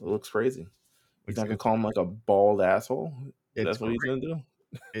 wow, it looks crazy." He's It's not gonna it's call him like a bald asshole. it's That's what he's great. gonna do.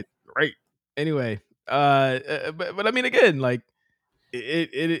 It's great. Anyway, but I mean, again, like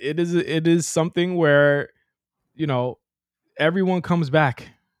it is something where you know everyone comes back.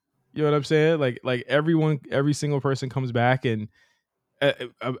 You know what I'm saying? Like every single person comes back, and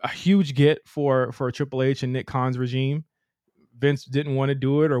a huge get for Triple H and Nick Khan's regime. Vince didn't want to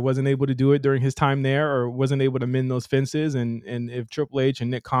do it or wasn't able to do it during his time there or wasn't able to mend those fences. And if Triple H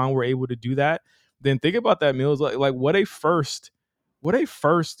and Nick Khan were able to do that, then think about that, Meelz. Like what a first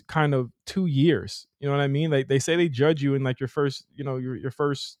kind of 2 years. You know what I mean? Like they say they judge you in like your first, your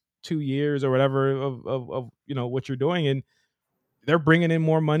first 2 years or whatever of what you're doing. And they're bringing in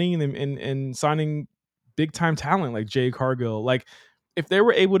more money and signing big time talent like Jay Cargill. Like if they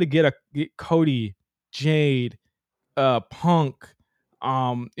were able to get Cody, Jade, Punk,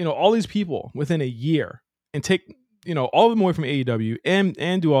 all these people within a year and take all of them away from AEW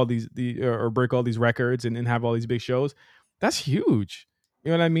and do all these or break all these records and have all these big shows. That's huge.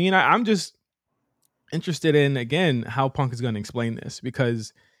 You know what I mean? I'm just interested in again how Punk is going to explain this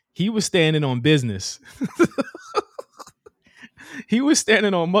because he was standing on business. He was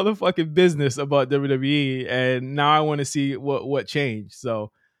standing on motherfucking business about WWE, and now I want to see what changed.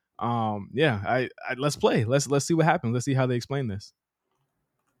 So, yeah, I let's play. Let's see what happens. Let's see how they explain this.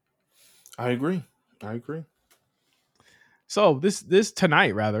 I agree. I agree. So this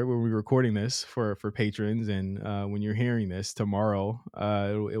tonight, rather, when we're recording this for patrons, and when you're hearing this tomorrow,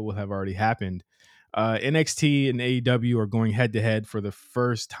 it will have already happened. NXT and AEW are going head to head for the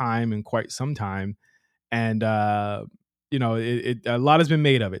first time in quite some time, and a lot has been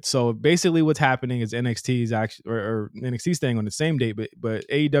made of it. So basically, what's happening is NXT is actually or NXT staying on the same date, but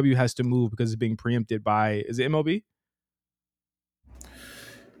AEW has to move because it's being preempted by, is it MLB?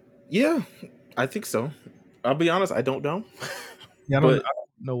 Yeah, I think so. I'll be honest, I don't know. Yeah, I But don't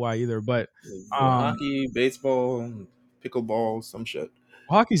know why either, but um, hockey, baseball, pickleball, some shit.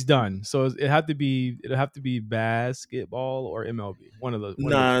 hockey's done, so it'd have to be basketball or MLB. One of the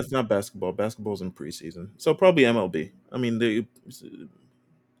Nah, two. it's not basketball. Basketball's in preseason, so probably MLB. I mean,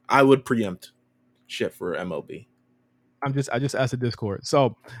 I would preempt shit for MLB. I just asked the Discord.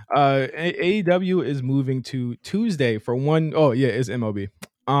 So AEW is moving to Tuesday for one. Oh yeah, it's MLB.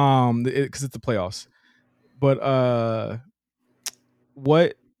 Because it's the playoffs. But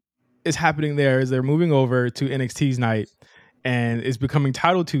what is happening there is they're moving over to NXT's night, and it's becoming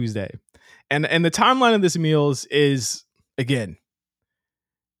Title Tuesday. And the timeline of this Meelz is, again,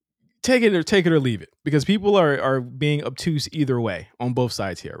 take it or leave it, because people are being obtuse either way on both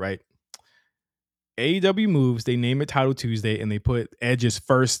sides here, right? AEW moves, they name it Title Tuesday, and they put Edge's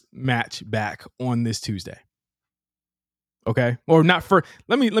first match back on this Tuesday. Okay, or not for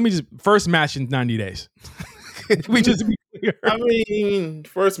let me just first match in 90 days. We just be clear. I mean,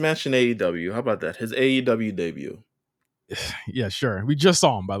 first match in AEW. How about that? His AEW debut. Yeah, sure. We just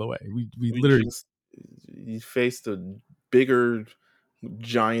saw him, by the way. We literally He faced a bigger,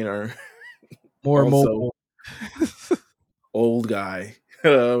 gianter, more also mobile, old guy.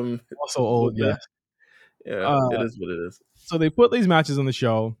 also old. But Yes. yeah, it Uh, is what it is. so they put these matches on the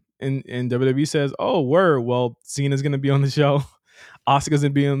show, and WWE says, "Oh, word. Well, Cena's gonna be on the show, Asuka's gonna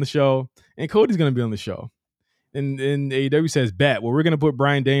be on the show, and Cody's gonna be on the show." And AEW says, "Bet. Well, we're gonna put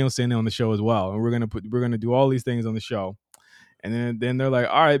Bryan Danielson on the show as well, and we're gonna do all these things on the show." And then they're like,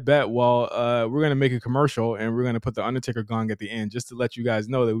 "All right, bet. Well, we're gonna make a commercial, and we're gonna put the Undertaker gong at the end, just to let you guys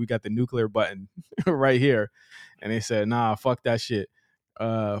know that we got the nuclear button right here." And they said, "Nah, fuck that shit.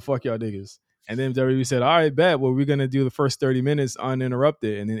 Fuck y'all niggas." And then WWE said, "All right, bet. Well, we're gonna do the first 30 minutes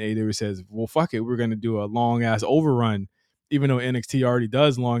uninterrupted." And then AEW says, "Well, fuck it. We're gonna do a long ass overrun, even though NXT already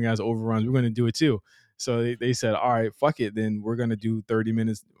does long ass overruns. We're gonna do it too." So they said, "All right, fuck it. Then we're gonna do 30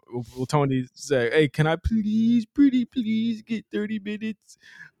 minutes." Will Tony say, "Hey, can I please, pretty please, get 30 minutes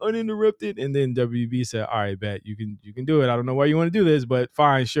uninterrupted?" And then WB said, "All right, bet you can do it. I don't know why you want to do this, but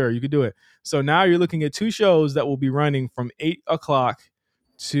fine, sure, you can do it." So now you're looking at two shows that will be running from 8 o'clock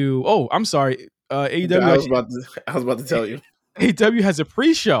to, oh, I'm sorry, AEW I was about to tell you. AEW has a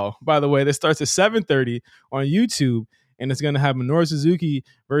pre-show, by the way, that starts at 7:30 on YouTube, and it's going to have Minoru Suzuki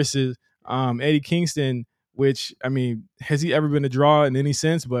versus Eddie Kingston. Which, I mean, has he ever been a draw in any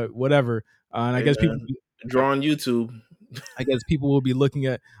sense? But whatever. And I Hey guess people, man, draw on YouTube. I guess people will be looking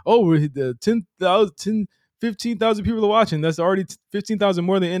at, oh, we're the 15,000 people are watching. That's already 15,000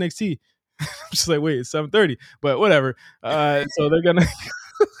 more than NXT. I'm just like, wait, it's 7:30, but whatever. So they're gonna.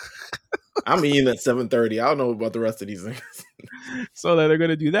 I'm eating at 7:30. I don't know about the rest of these things. So that they're going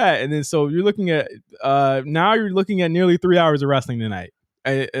to do that, and then so you're looking at now you're looking at nearly 3 hours of wrestling tonight,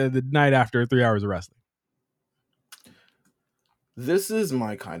 the night after 3 hours of wrestling. This is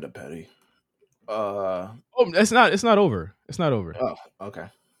my kind of petty. Oh, it's not over. It's not over. Oh, okay.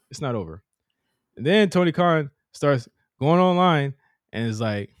 It's not over. And then Tony Khan starts going online and is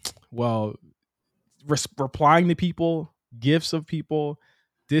like, well, replying to people, gifts of people,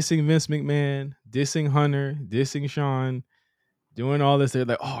 dissing Vince McMahon, dissing Hunter, dissing Sean, doing all this. They're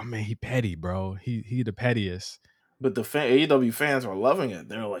like, oh man, he petty, bro. He the pettiest. But the AEW fans are loving it.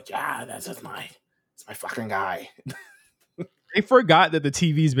 They're like, yeah, it's my fucking guy. They forgot that the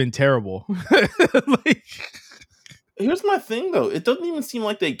TV's been terrible. Like, here's my thing though. It doesn't even seem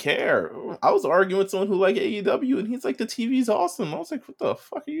like they care. I was arguing with someone who liked AEW, and he's like, the TV's awesome. I was like, what the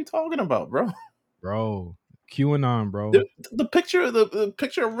fuck are you talking about, bro? Bro, QAnon, bro. The picture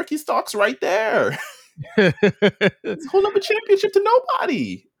of Ricky Starks right there. He's holding up a championship to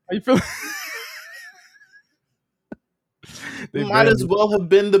nobody. How you feeling? They might as well have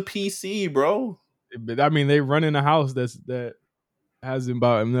been the PC, bro. I mean, they run in a house that has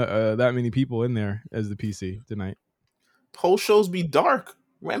about that many people in there as the PC tonight. Whole shows be dark.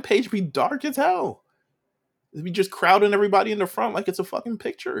 Rampage be dark as hell. They be just crowding everybody in the front like it's a fucking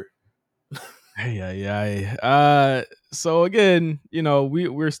picture. Yeah. So again,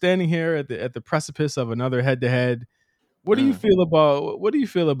 we're standing here at the precipice of another head to head. What do you feel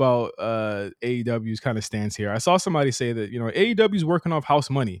about AEW's kind of stance here? I saw somebody say that AEW's working off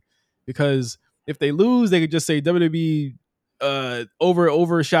house money, because if they lose, they could just say WWE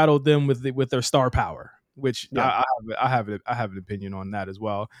overshadowed them with their star power, which Yeah. I have an opinion on that as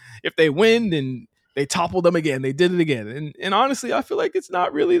well. If they win, then they topple them again. They did it again, and honestly, I feel like it's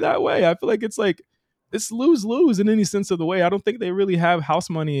not really that way. I feel like it's like it's lose in any sense of the way. I don't think they really have house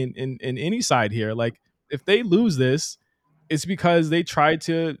money in any side here. Like if they lose this, it's because they tried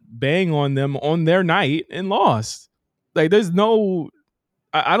to bang on them on their night and lost. Like there's no,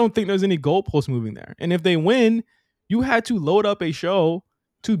 I don't think there's any goalpost moving there. And if they win, you had to load up a show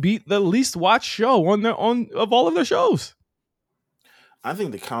to beat the least watched show on of all of their shows. I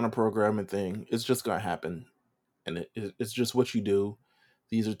think the counter programming thing is just going to happen, and it's just what you do.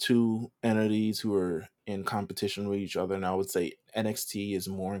 These are two entities who are in competition with each other, and I would say NXT is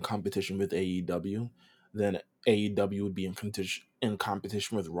more in competition with AEW than AEW would be in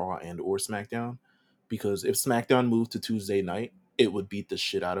competition with Raw and or SmackDown. Because if SmackDown moved to Tuesday night, it would beat the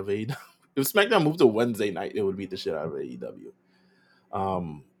shit out of AEW. If SmackDown moved to Wednesday night, it would beat the shit out of AEW.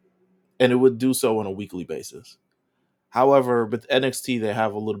 And it would do so on a weekly basis. However, with NXT, they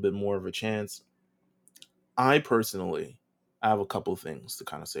have a little bit more of a chance. I personally, I have a couple of things to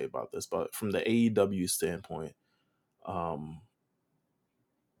kind of say about this, but from the AEW standpoint,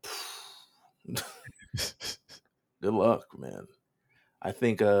 good luck, man. I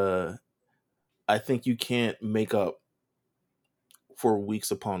think you can't make up for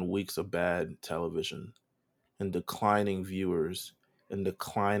weeks upon weeks of bad television and declining viewers and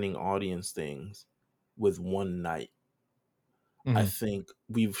declining audience things with one night. Mm-hmm. I think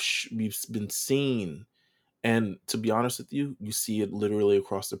we've been seeing, and to be honest with you, you see it literally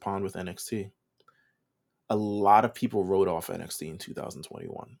across the pond with NXT. A lot of people wrote off NXT in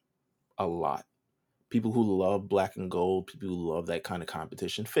 2021. A lot. People who love black and gold, people who love that kind of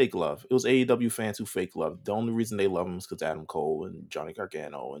competition, fake love. It was AEW fans who fake love. The only reason they love them is because Adam Cole and Johnny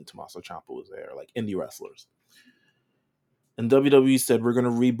Gargano and Tommaso Ciampa was there, like indie wrestlers. And WWE said, we're going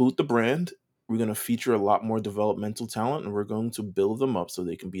to reboot the brand. We're going to feature a lot more developmental talent, and we're going to build them up so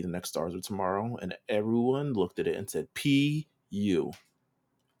they can be the next stars of tomorrow. And everyone looked at it and said, P.U.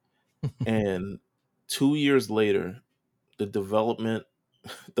 And 2 years later, the development,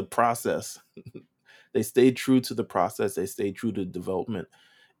 the process, they stayed true to the process. They stayed true to development.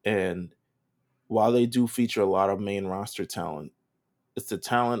 And while they do feature a lot of main roster talent, it's the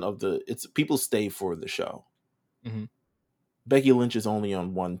talent of it's people stay for the show. Mm-hmm. Becky Lynch is only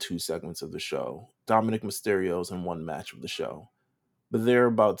on 1-2 segments of the show. Dominic Mysterio's in one match of the show. But there are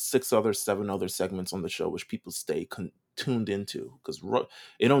about 7 other segments on the show which people stay tuned into. Because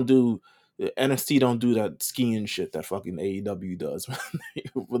NXT don't do that skiing shit that fucking AEW does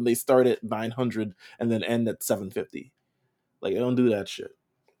when they start at 900 and then end at 750. Like, they don't do that shit.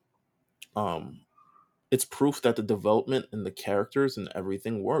 It's proof that the development and the characters and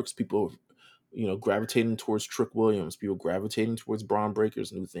everything works. People gravitating towards Trick Williams, people gravitating towards Braun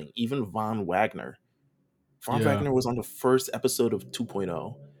Breaker's new thing. Even Von Wagner. Wagner was on the first episode of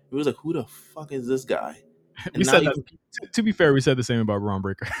 2.0. It was like, who the fuck is this guy? And we said that. To be fair, we said the same about Braun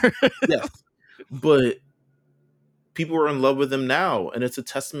Breaker. Yes, but people are in love with him now, and it's a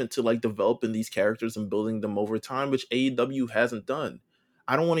testament to like developing these characters and building them over time, which AEW hasn't done.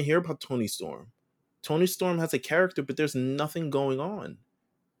 I don't want to hear about Toni Storm. Toni Storm has a character, but there's nothing going on.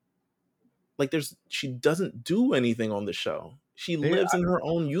 Like she doesn't do anything on the show. She lives in her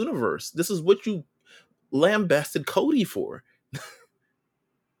own universe. This is what you lambasted Cody for.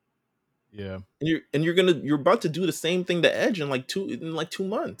 Yeah. And you're about to do the same thing to Edge in like 2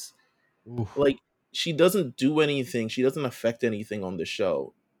 months. Oof. Like, she doesn't do anything. She doesn't affect anything on the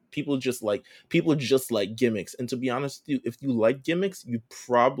show. People just like gimmicks. And to be honest with you, if you like gimmicks, you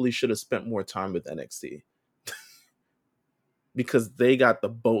probably should have spent more time with NXT. Because they got the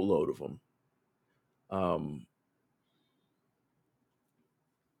boatload of them.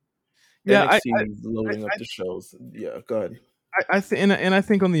 NXT is loading up the shows. Yeah, go ahead. I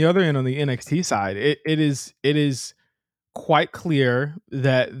think on the other end, on the NXT side, it is quite clear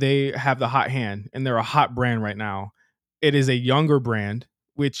that they have the hot hand and they're a hot brand right now. It is a younger brand,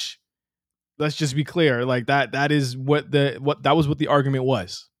 which, let's just be clear, like that is what the argument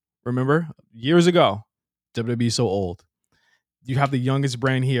was. Remember, years ago, WWE is so old. You have the youngest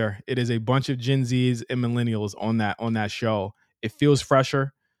brand here. It is a bunch of Gen Zs and millennials on that show. It feels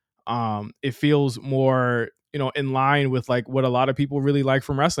fresher. It feels more, in line with like what a lot of people really like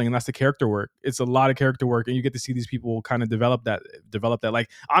from wrestling, and that's the character work. It's a lot of character work, and you get to see these people kind of develop that. Like,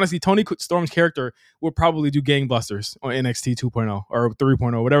 honestly, Toni Storm's character would probably do gangbusters on NXT 2.0 or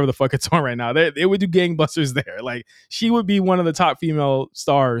 3.0, whatever the fuck it's on right now. They would do gangbusters there. Like, she would be one of the top female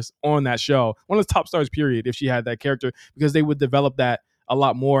stars on that show, one of the top stars, period, if she had that character, because they would develop that a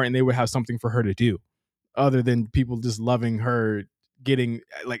lot more and they would have something for her to do. other than people just loving her, getting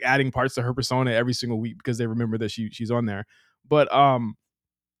like adding parts to her persona every single week because they remember that she's on there. But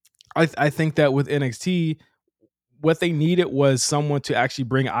I think that with NXT, what they needed was someone to actually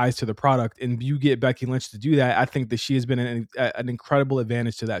bring eyes to the product, and you get Becky Lynch to do that. I think that she has been an incredible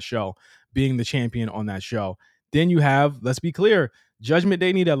advantage to that show, being the champion on that show. Then you have, let's be clear, Judgment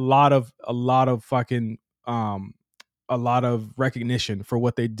Day need a lot of fucking a lot of recognition for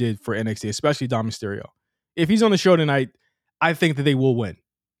what they did for NXT, especially Dom Mysterio. If he's on the show tonight, I think that they will win.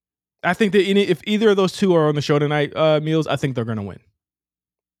 I think that if either of those two are on the show tonight, Meelz, I think they're gonna win.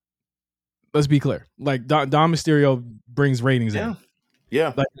 Let's be clear. Like Dom Mysterio brings ratings Yeah, in.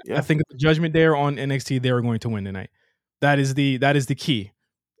 yeah, Like I yeah. think if the Judgment Day are on NXT, they are going to win tonight. That is the key.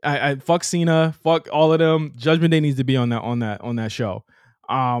 I fuck Cena, fuck all of them. Judgment Day needs to be on that show.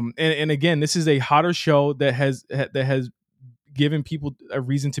 And again, this is a hotter show that has given people a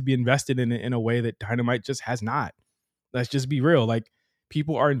reason to be invested in it in a way that Dynamite just has not. Let's just be real. Like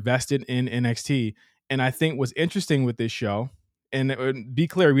people are invested in NXT. And I think what's interesting with this show, and be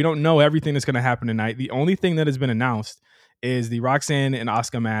clear, we don't know everything that's going to happen tonight. The only thing that has been announced is the Roxanne and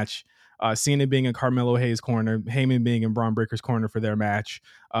Asuka match. Cena being in Carmelo Hayes' corner, Heyman being in Braun Breaker's corner for their match,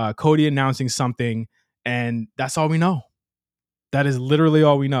 Cody announcing something, and that's all we know. That is literally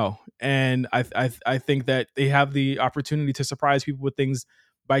all we know. And I think that they have the opportunity to surprise people with things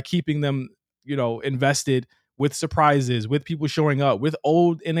by keeping them, invested with surprises, with people showing up, with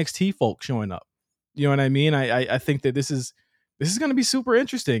old NXT folk showing up. You know what I mean? I think that this is going to be super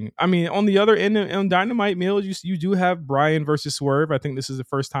interesting. I mean, on the other end on Dynamite, Meal, you do have Bryan versus Swerve. I think this is the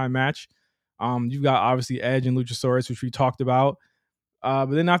first time match. You've got obviously Edge and Luchasaurus, which we talked about. But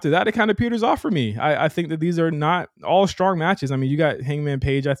then after that, it kind of peters off for me. I think that these are not all strong matches. I mean, you got Hangman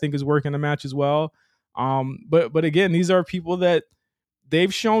Page, I think, is working a match as well. But again, these are people that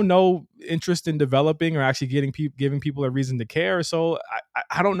they've shown no interest in developing or actually giving people a reason to care. So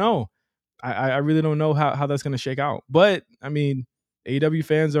I don't know. I really don't know how that's going to shake out. But I mean, AEW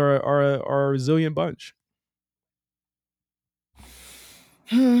fans are a resilient bunch.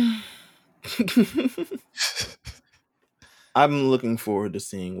 I'm looking forward to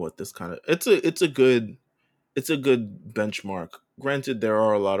seeing what this kind of it's a good benchmark. Granted, there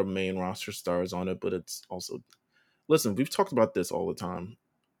are a lot of main roster stars on it, but it's also, listen, we've talked about this all the time.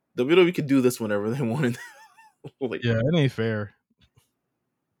 WWE could do this whenever they wanted. Like Yeah, it ain't fair.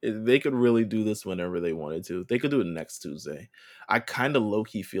 they could really do this whenever they wanted to. They could do it next Tuesday. I kind of low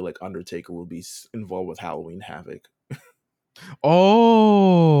key feel like Undertaker will be involved with Halloween Havoc.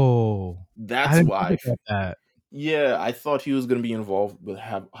 Oh, I That's didn't think why. about that. Yeah, I thought he was going to be involved with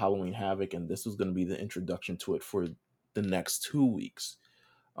Halloween Havoc, and this was going to be the introduction to it for the next 2 weeks.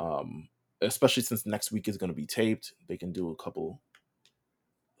 Um, Especially since next week is going to be taped, they can do a couple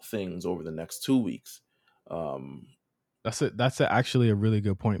things over the next 2 weeks. Um, That's actually a really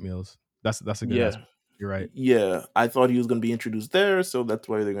good point, Meals. That's a good yeah, aspect. You're right. yeah, I thought he was going to be introduced there, so that's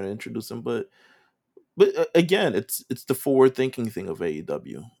why they're going to introduce him. But again, it's the forward thinking thing of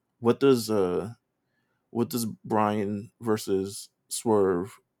AEW. What does Bryan versus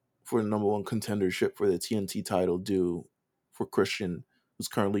Swerve for the number one contendership for the TNT title do for Christian, who's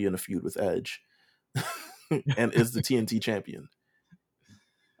currently in a feud with Edge and is the TNT champion?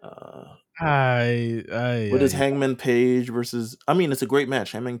 Uh, what is I Hangman Page versus? I mean, it's a great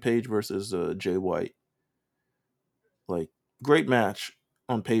match. Hangman Page versus Jay White, like great match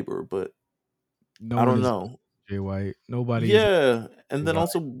on paper, but no I one don't is know. Jay White. Nobody is Yeah, Jay and then White.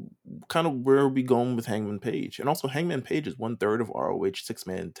 also kind of where are we going with Hangman Page? And also Hangman Page is 1/3 of ROH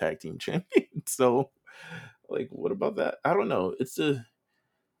 6-man tag team champion. So like what about that? I don't know. It's a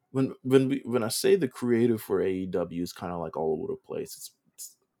when I say the creative for AEW is kind of like all over the place.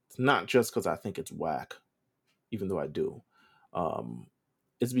 It's not just because I think it's whack, even though I do. Um,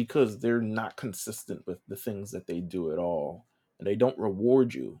 it's because they're not consistent with the things that they do at all, and they don't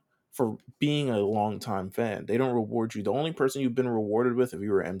reward you for being a longtime fan. They don't reward you. The only person you've been rewarded with if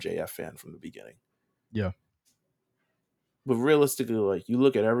you were an MJF fan from the beginning. Yeah. But realistically, like you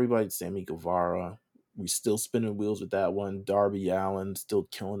look at everybody, Sammy Guevara, we still spinning wheels with that one. Darby Allin still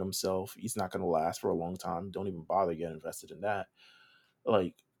killing himself. He's not going to last for a long time. Don't even bother getting invested in that.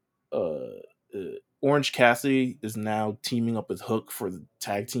 Like, uh, Orange Cassidy is now teaming up with Hook for the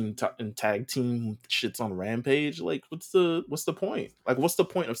tag team shits on Rampage. Like, what's the point? Like, what's the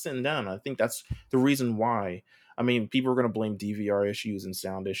point of sitting down? I think that's the reason why. I mean, people are gonna blame DVR issues and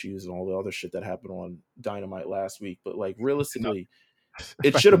sound issues and all the other shit that happened on Dynamite last week, but like No, realistically,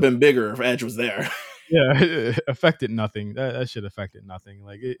 it should have affected. been bigger if Edge was there. Yeah, it affected nothing. That shit affected nothing.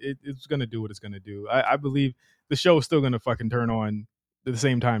 Like it's gonna do what it's gonna do. I believe the show is still gonna fucking turn on at the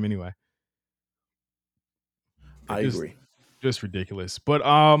same time anyway. I agree. Just ridiculous. But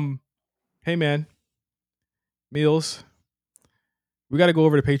hey man, Meelz, we got to go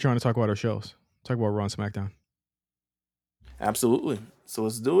over to Patreon to talk about our shows. Talk about Raw and SmackDown. Absolutely. So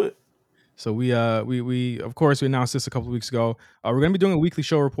let's do it. So we of course we announced this a couple of weeks ago. We're gonna be doing a weekly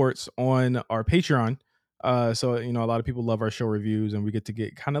show reports on our Patreon. So a lot of people love our show reviews, and we get to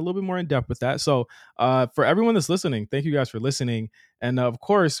get kind of a little bit more in depth with that. So for everyone that's listening, thank you guys for listening. And of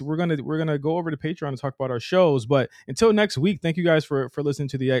course, we're gonna go over to Patreon and talk about our shows. But until next week, thank you guys for listening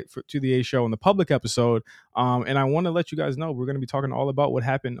to the A show and the public episode. And I want to let you guys know we're gonna be talking all about what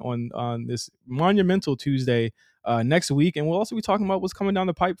happened on this monumental Tuesday next week, and we'll also be talking about what's coming down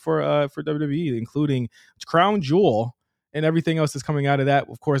the pipe for WWE, including Crown Jewel and everything else that's coming out of that.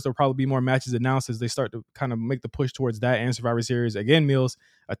 Of course, there'll probably be more matches announced as they start to kind of make the push towards that and Survivor Series. Again, Meelz,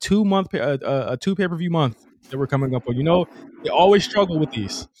 a 2 pay-per-view month that we're coming up with. They always struggle with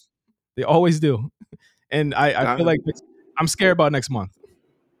these. They always do. And I feel like I'm scared about next month.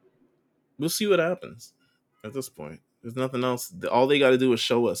 We'll see what happens at this point. There's nothing else. All they got to do is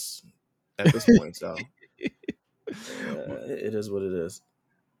show us at this point. So it is what it is.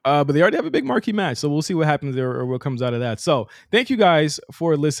 But they already have a big marquee match, so we'll see what happens there or what comes out of that. So thank you guys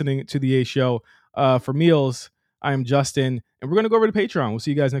for listening to the A Show. For Meelz, I am Justin, and we're going to go over to Patreon. We'll see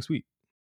you guys next week.